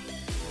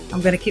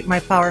 I'm going to keep my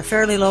power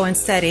fairly low and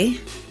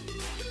steady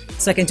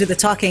so I can do the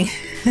talking.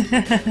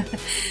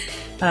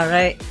 All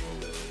right.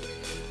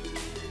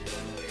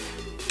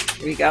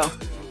 Here we go.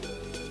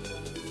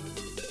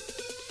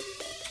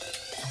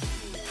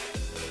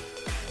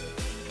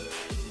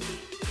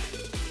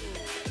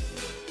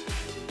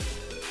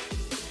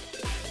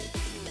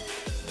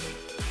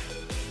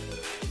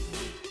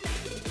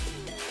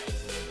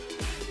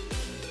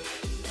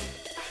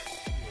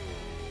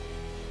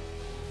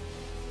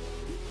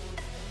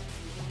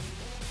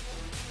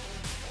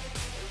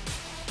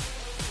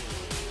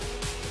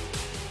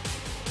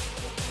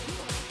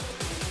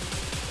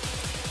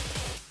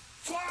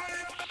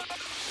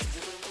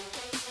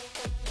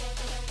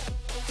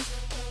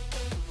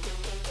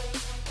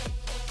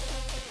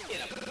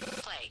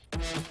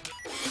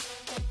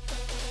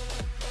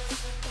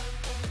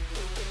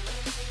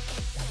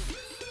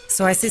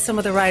 So I see some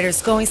of the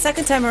riders going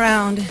second time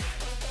around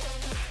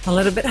a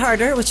little bit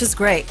harder, which is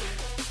great.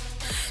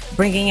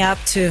 Bringing up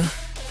to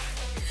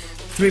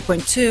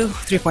 3.2,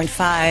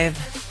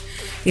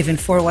 3.5, even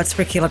 4 watts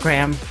per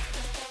kilogram.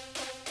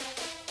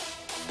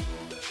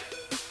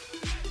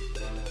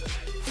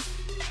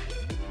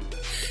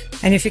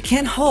 And if you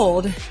can't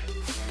hold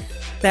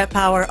that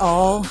power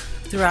all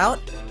throughout,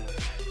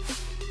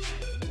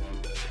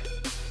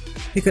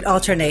 you could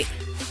alternate.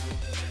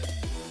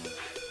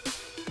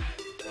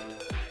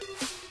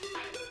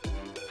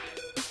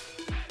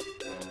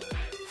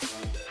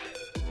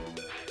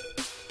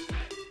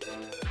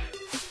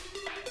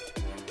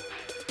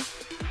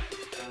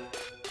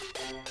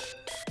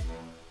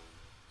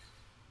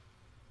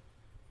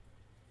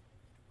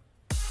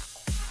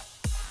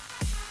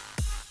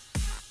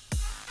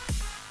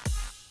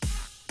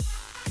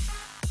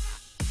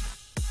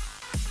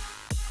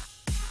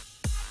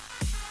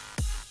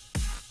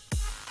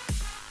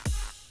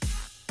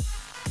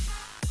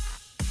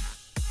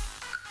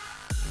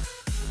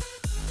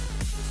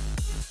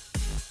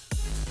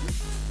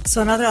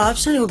 So another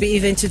option would be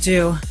even to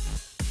do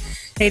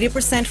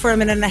 80% for a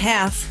minute and a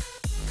half,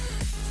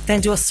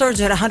 then do a surge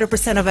at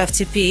 100% of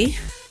FTP,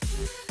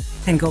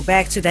 and go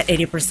back to that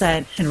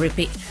 80% and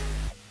repeat.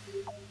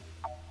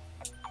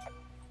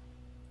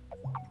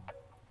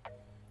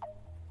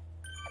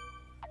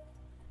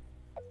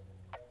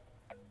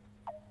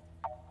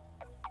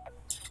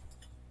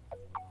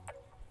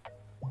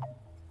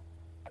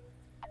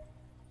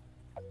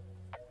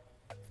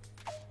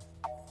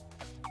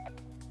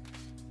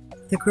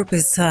 The group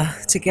is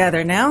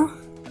together now.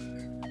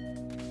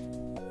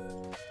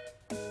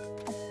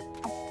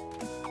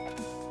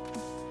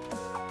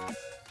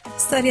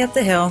 Steady up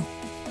the hill.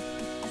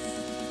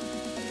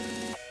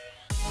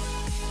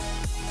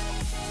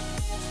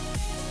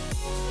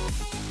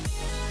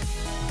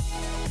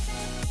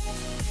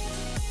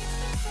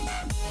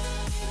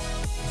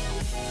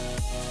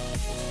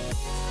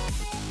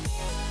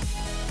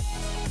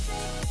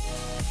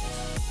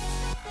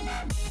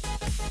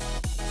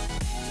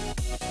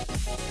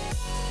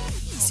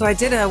 So I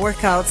did a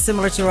workout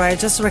similar to what I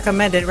just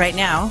recommended right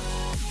now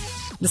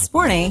this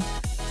morning.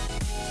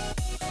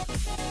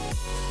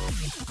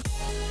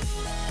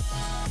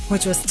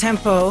 which was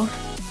tempo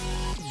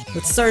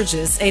with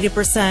surges,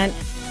 80%,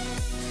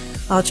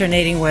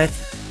 alternating with,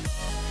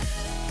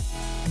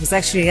 it was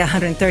actually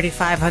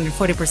 135,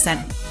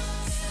 140%.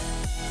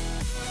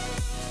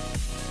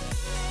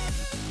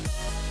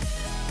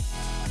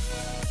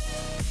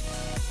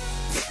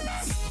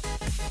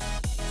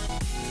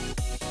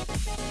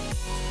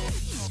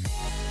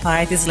 All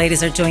right, these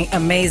ladies are doing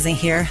amazing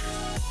here.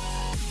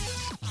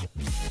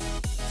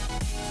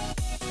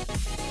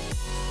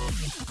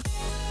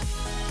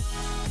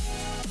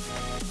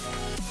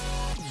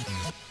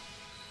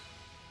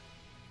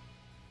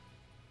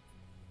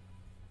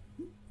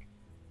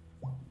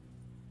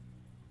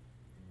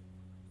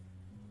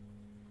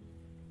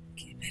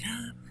 Keep it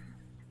up.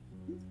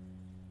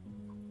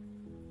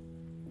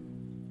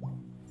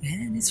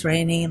 And it's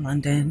raining in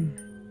London.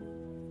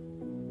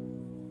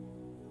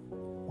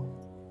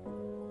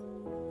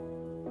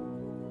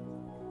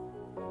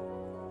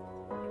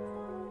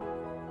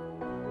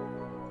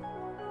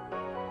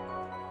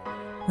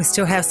 We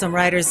still have some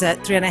riders at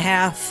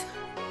 3.5,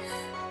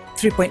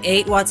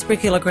 3.8 watts per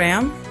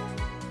kilogram.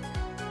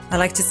 I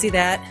like to see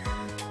that.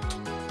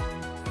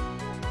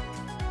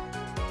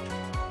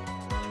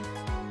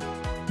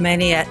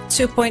 Many at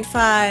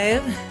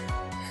 2.5,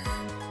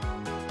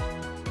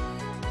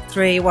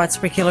 3 watts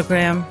per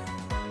kilogram.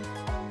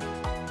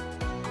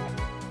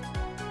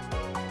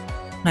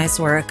 Nice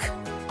work.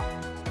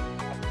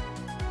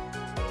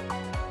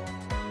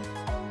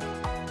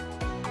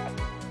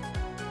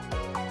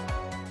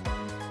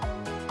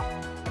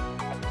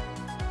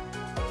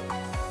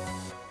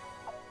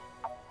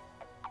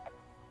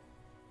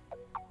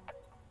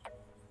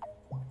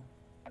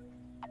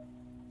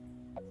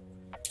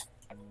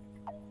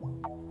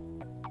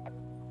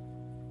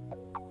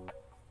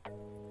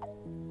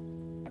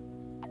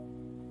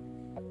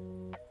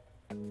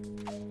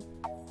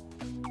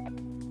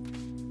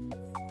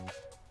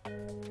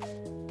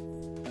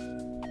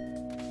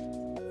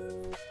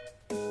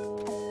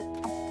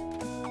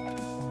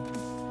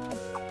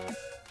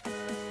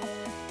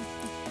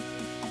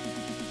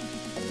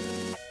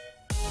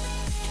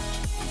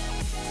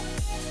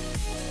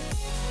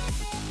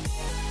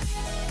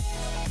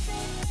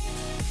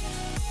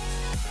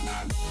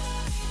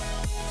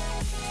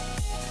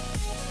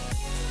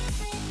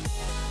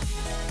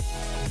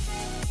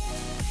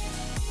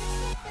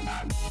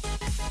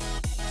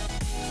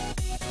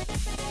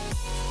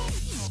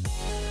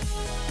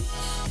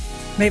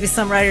 Maybe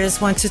some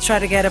riders want to try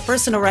to get a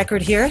personal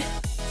record here.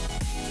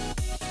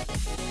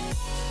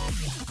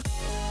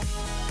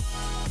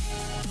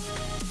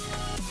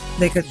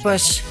 They could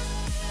push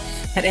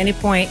at any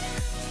point,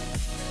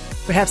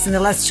 perhaps in the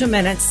last 2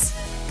 minutes.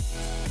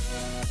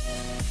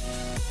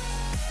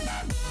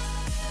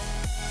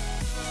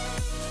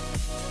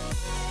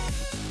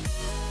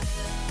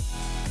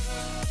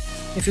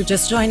 If you're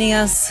just joining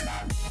us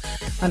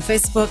on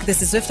Facebook,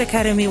 this is Zwift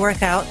Academy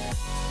workout.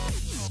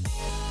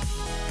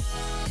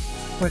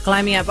 We're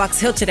climbing at Box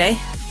Hill today.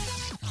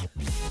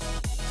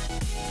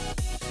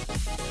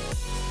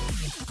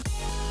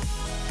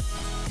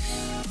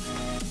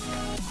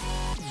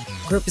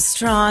 Group is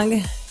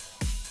strong.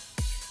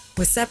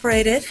 We're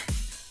separated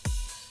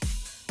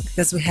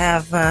because we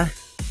have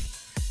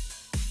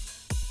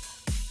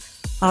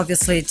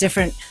obviously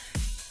different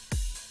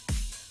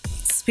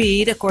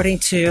speed according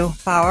to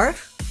power.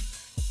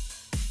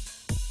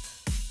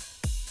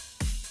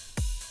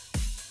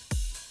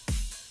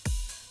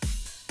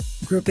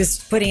 Group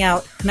is putting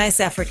out nice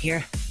effort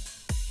here.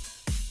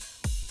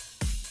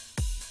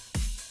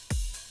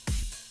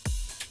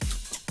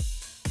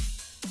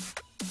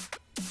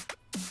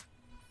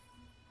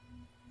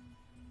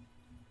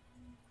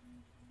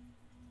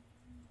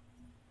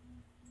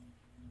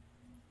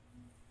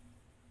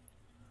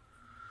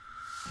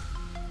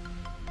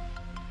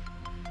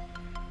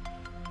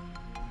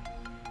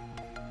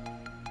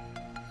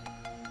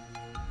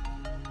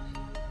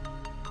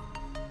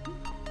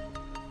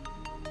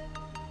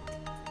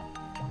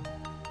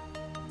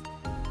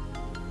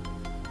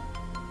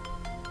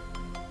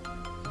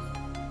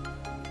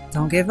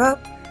 Don't give up.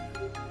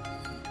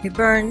 It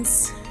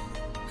burns,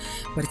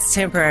 but it's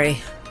temporary.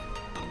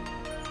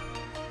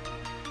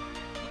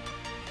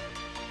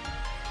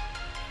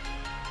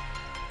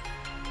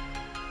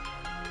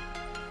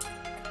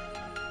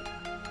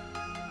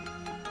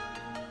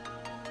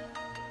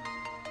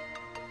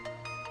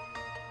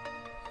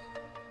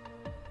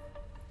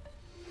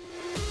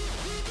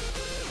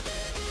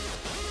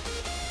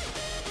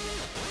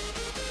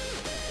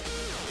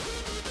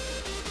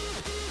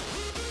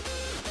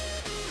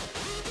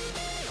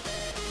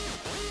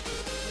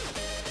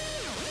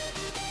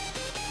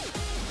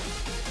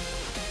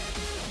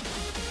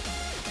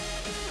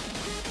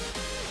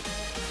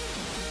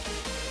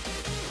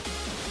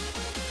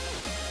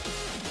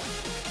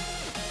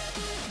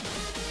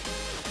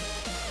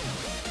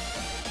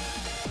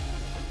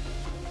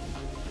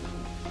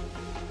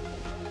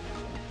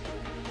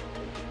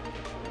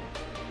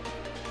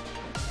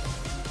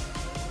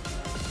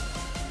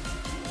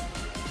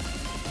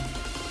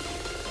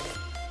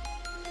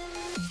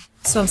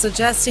 So I'm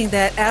suggesting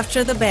that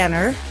after the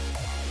banner,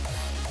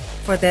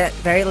 for that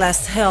very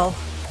last hill.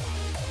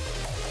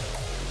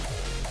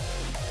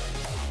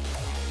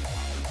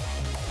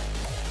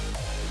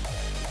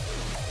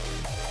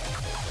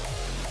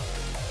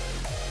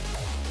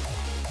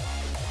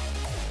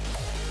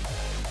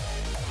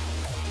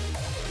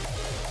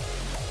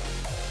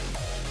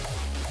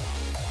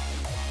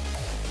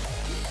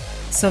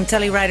 So I'm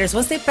telling riders,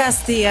 once they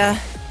pass the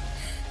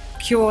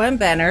QOM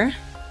banner,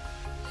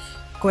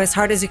 go as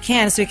hard as you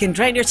can so you can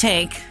drain your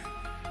tank,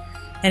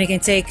 and you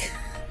can take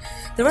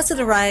the rest of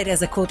the ride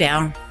as a cool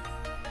down.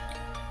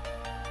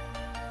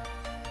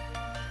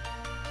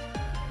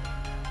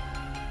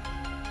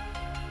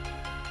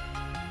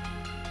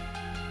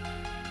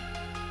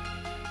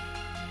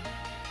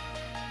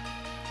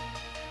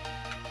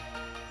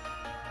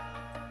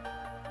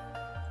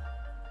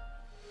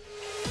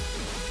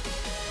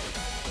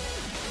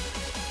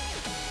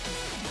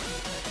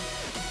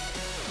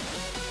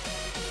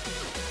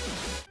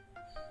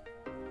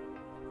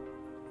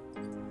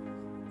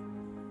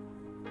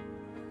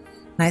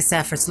 Nice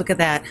efforts. Look at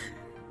that.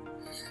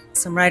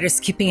 Some riders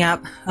keeping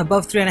up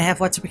above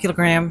 3.5 watts per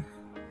kilogram.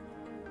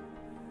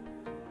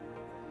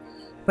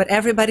 But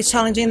everybody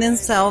challenging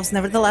themselves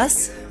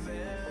nevertheless.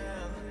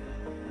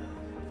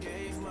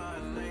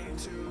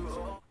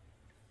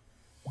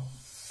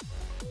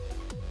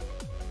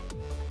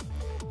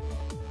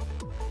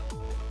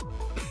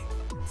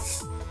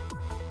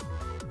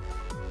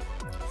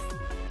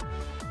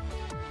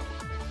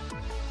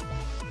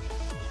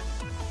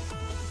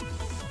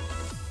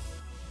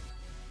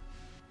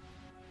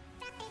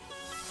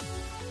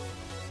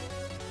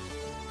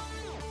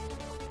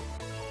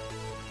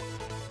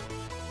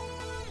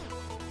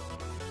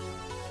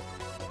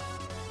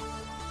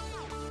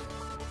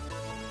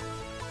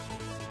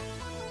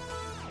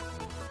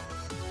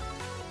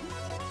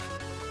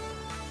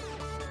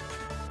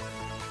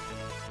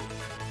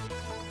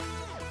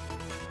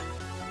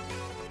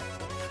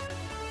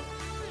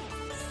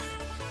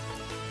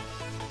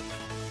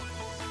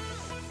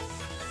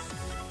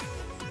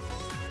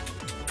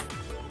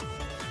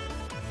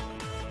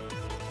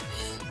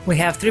 We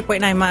have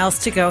 3.9 miles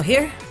to go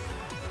here.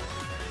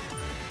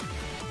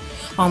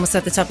 Almost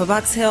at the top of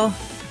Box Hill.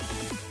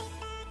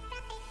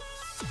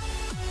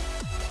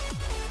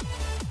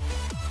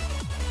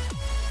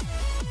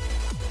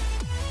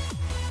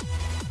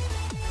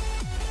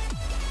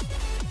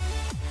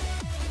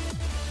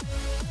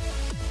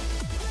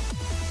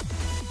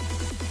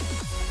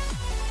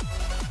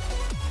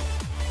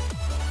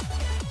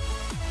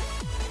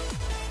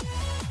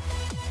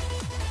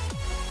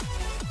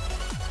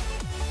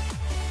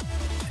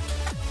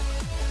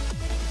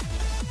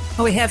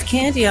 Oh, we have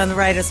Candy on the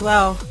right as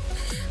well.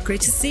 Great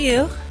to see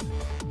you.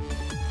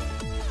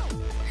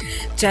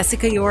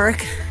 Jessica York.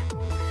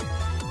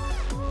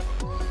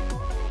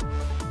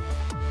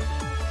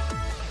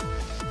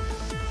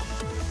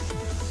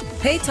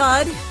 Hey,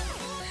 Todd.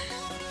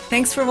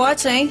 Thanks for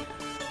watching.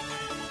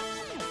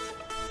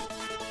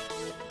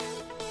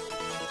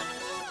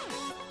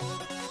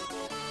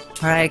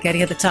 All right,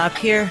 getting at the top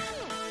here.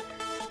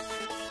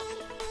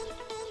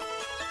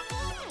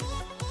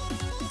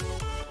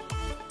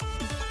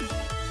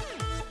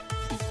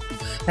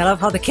 I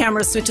love how the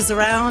camera switches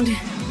around.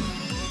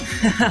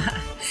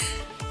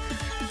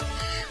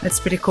 That's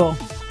pretty cool.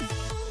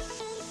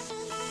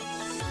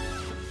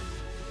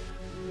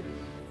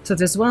 So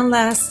there's one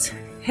last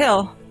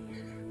hill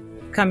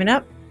coming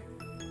up,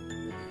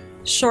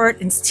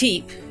 short and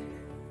steep.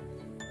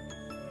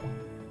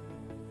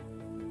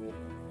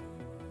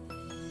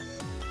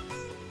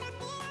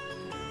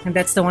 And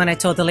that's the one I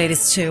told the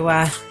ladies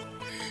to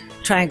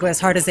try and go as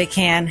hard as they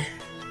can.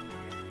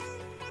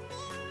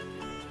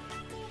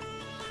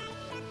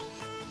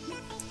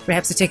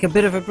 Perhaps to take a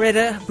bit of a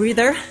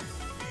breather.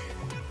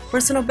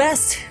 Personal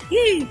best.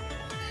 Yay!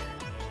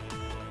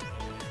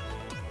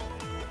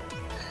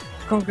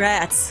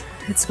 Congrats.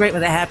 It's great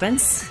when that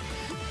happens.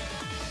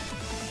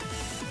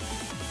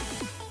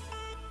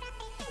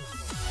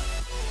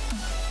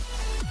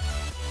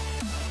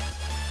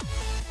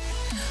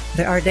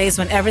 There are days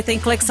when everything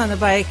clicks on the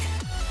bike.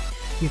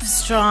 You're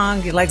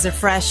strong, your legs are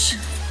fresh.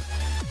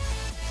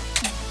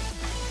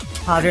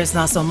 Others,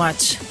 not so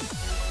much.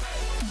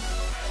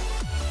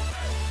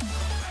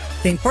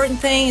 The important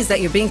thing is that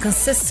you're being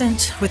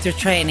consistent with your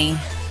training.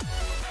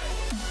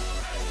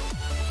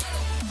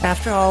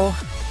 After all,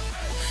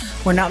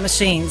 we're not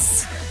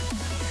machines.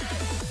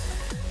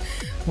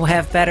 We'll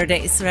have better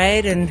days,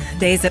 right? And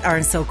days that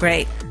aren't so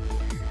great.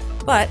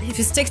 But if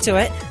you stick to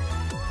it,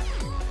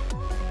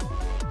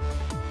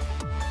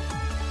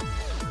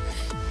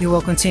 you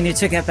will continue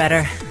to get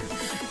better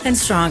and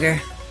stronger.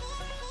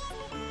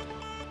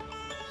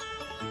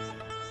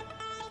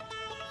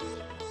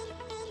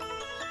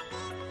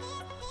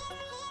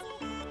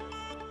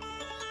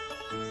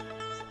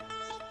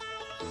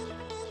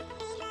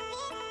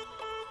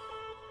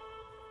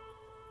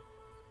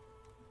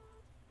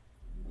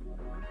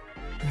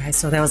 All right,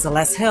 so that was the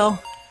last hill.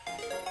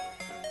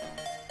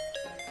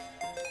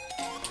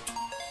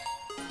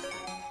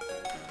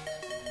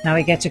 Now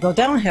we get to go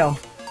downhill.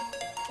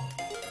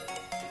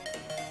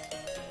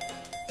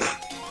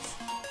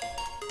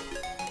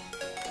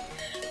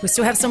 We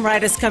still have some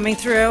riders coming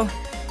through.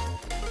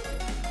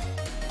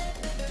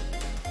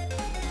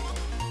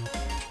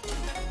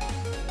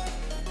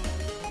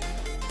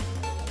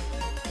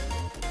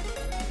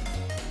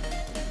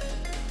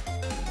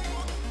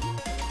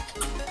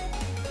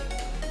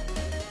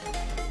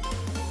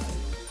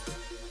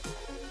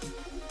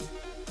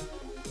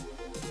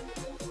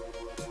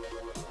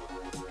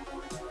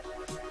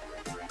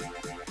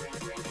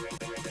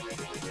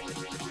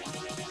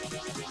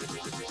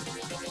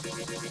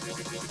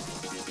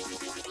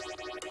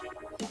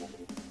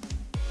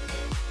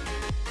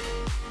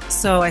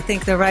 So I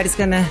think the ride is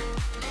gonna,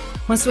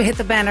 once we hit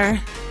the banner,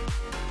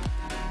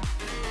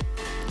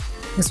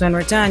 is when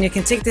we're done. You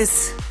can take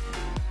this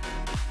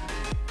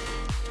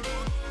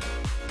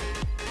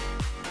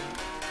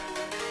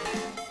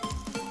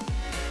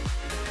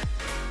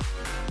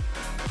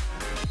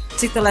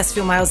take the last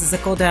few miles as a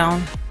cool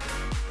down.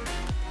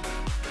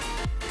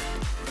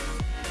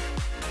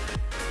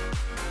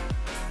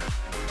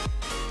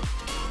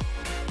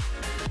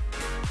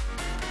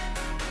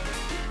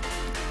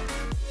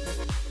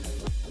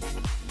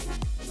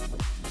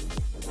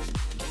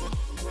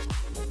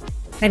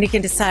 And you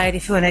can decide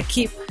if you want to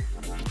keep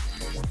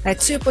at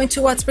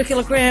 2.2 watts per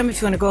kilogram,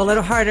 if you want to go a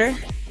little harder.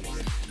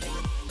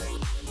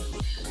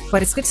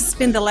 But it's good to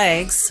spin the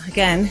legs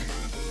again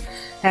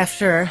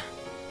after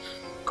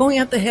going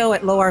up the hill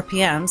at low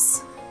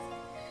RPMs.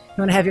 You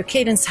want to have your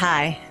cadence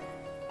high,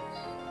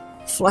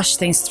 flush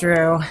things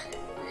through,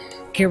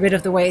 get rid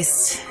of the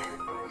waste,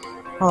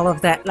 all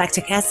of that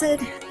lactic acid,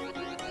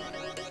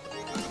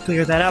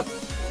 clear that up,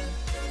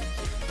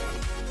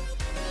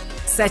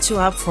 set you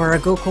up for a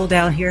go cool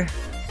down here.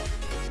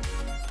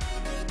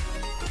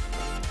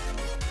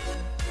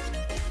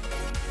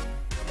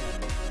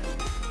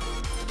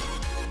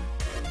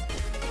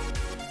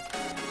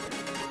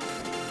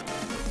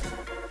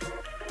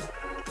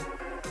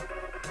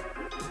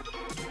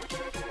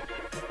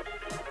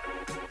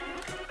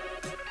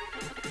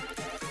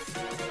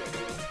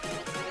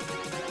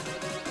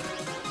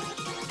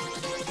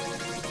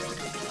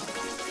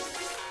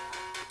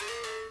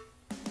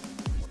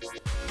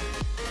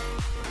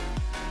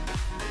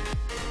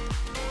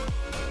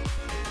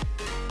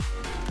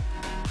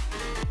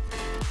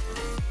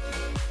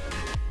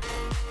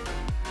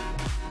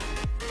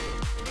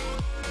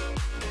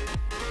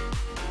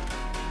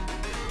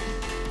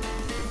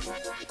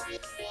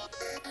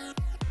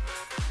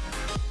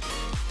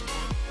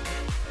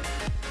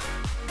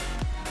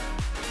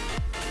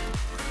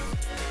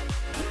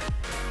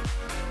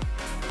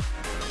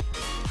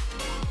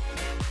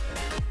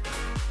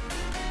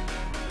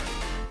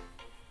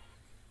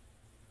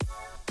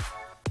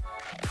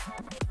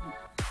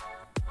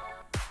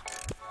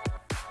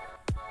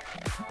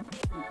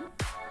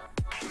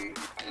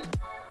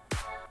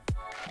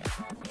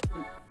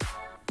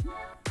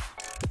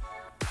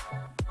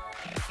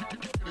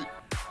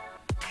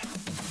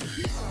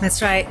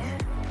 That's right.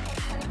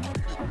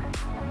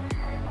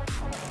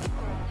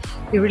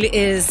 It really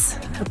is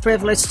a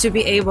privilege to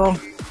be able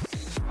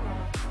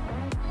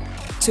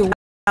to work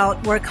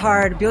out, work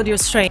hard, build your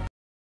strength,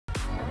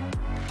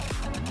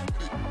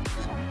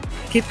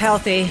 keep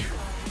healthy,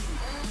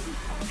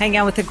 hang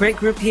out with a great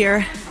group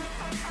here.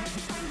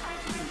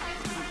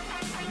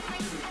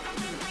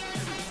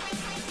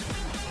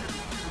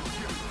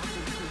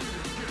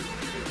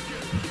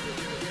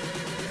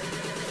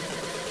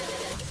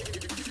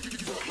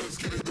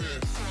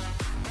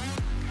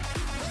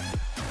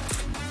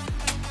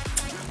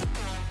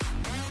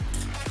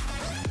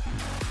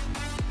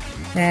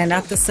 And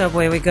up the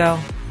subway we go.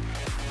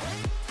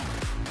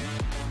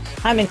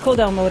 I'm in cool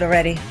down mode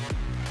already.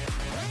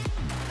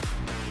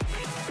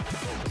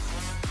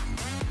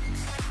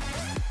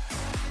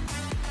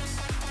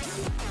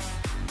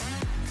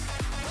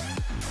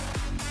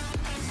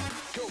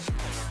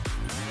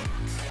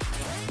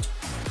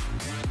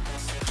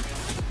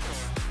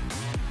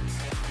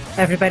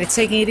 Everybody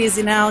taking it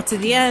easy now to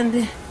the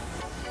end.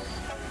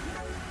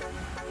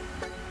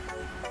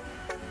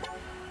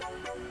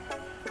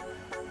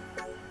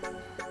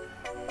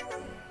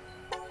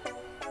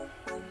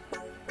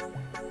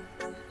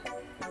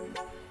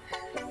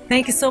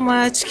 Thank you so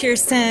much,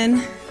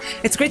 Kirsten.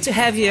 It's great to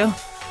have you.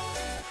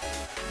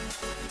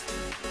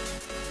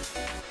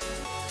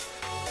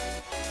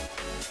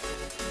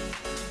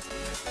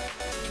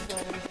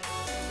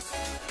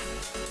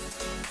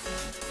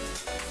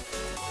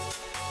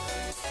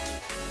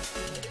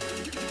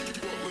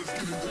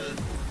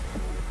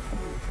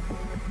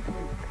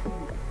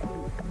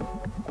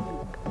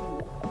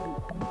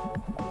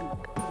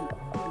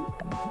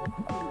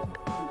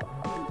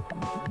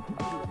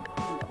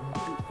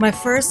 My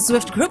first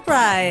Zwift group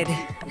ride.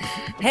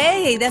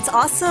 Hey, that's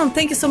awesome.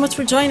 Thank you so much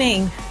for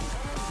joining.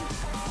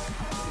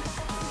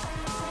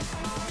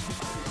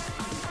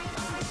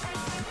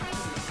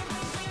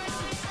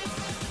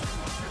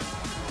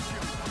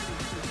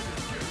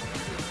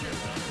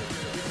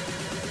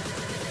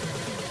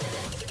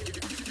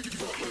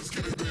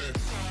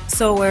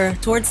 So we're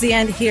towards the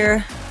end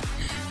here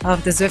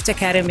of the Zwift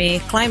Academy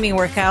climbing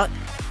workout.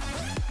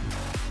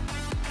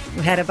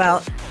 We had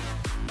about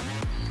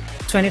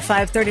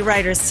 25, 30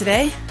 riders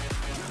today.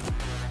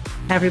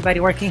 Everybody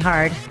working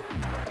hard.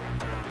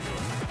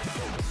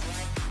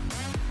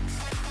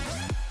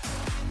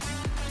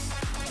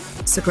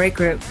 It's a great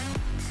group.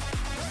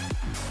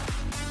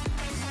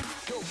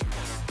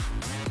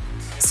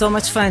 So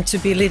much fun to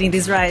be leading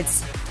these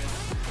rides.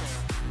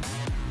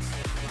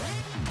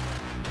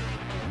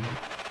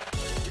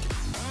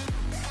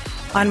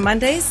 On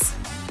Mondays,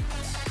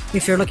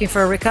 if you're looking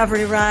for a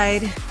recovery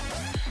ride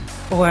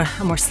or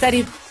a more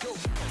steady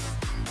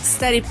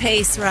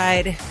pace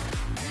ride,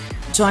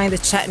 join the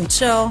Chat and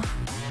Chill.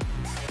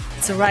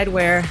 It's a ride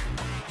where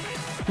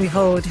we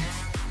hold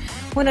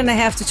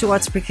 1.5 to 2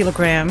 watts per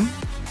kilogram.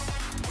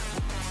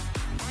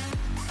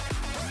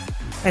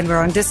 And we're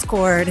on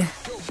Discord,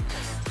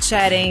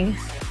 chatting,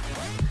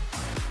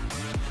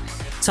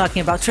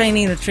 talking about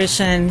training,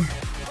 nutrition,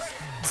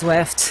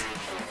 Zwift,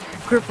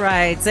 group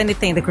rides,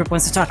 anything the group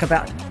wants to talk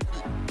about.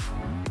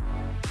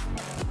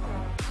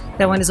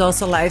 That one is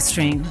also live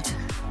streamed.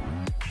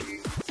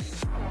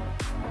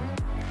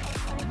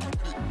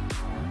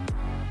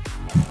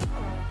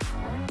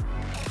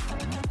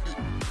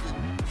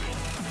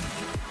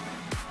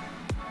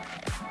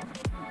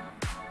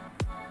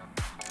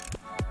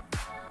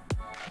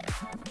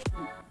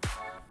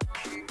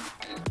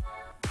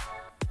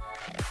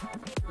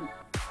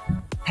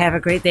 Have a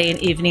great day and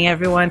evening,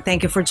 everyone.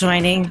 Thank you for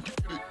joining.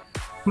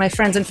 My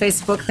friends on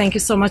Facebook, thank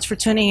you so much for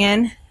tuning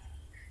in.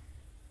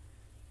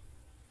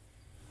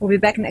 We'll be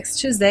back next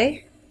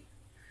Tuesday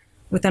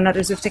with another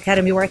Zwift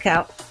Academy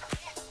workout.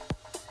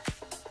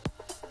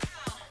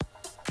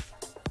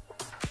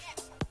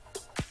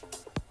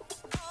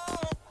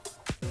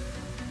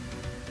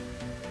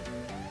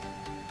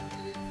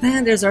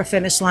 And there's our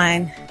finish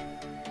line.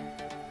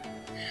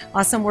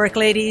 Awesome work,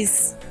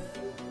 ladies.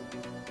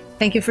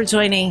 Thank you for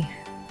joining.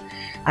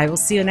 I will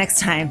see you next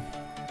time.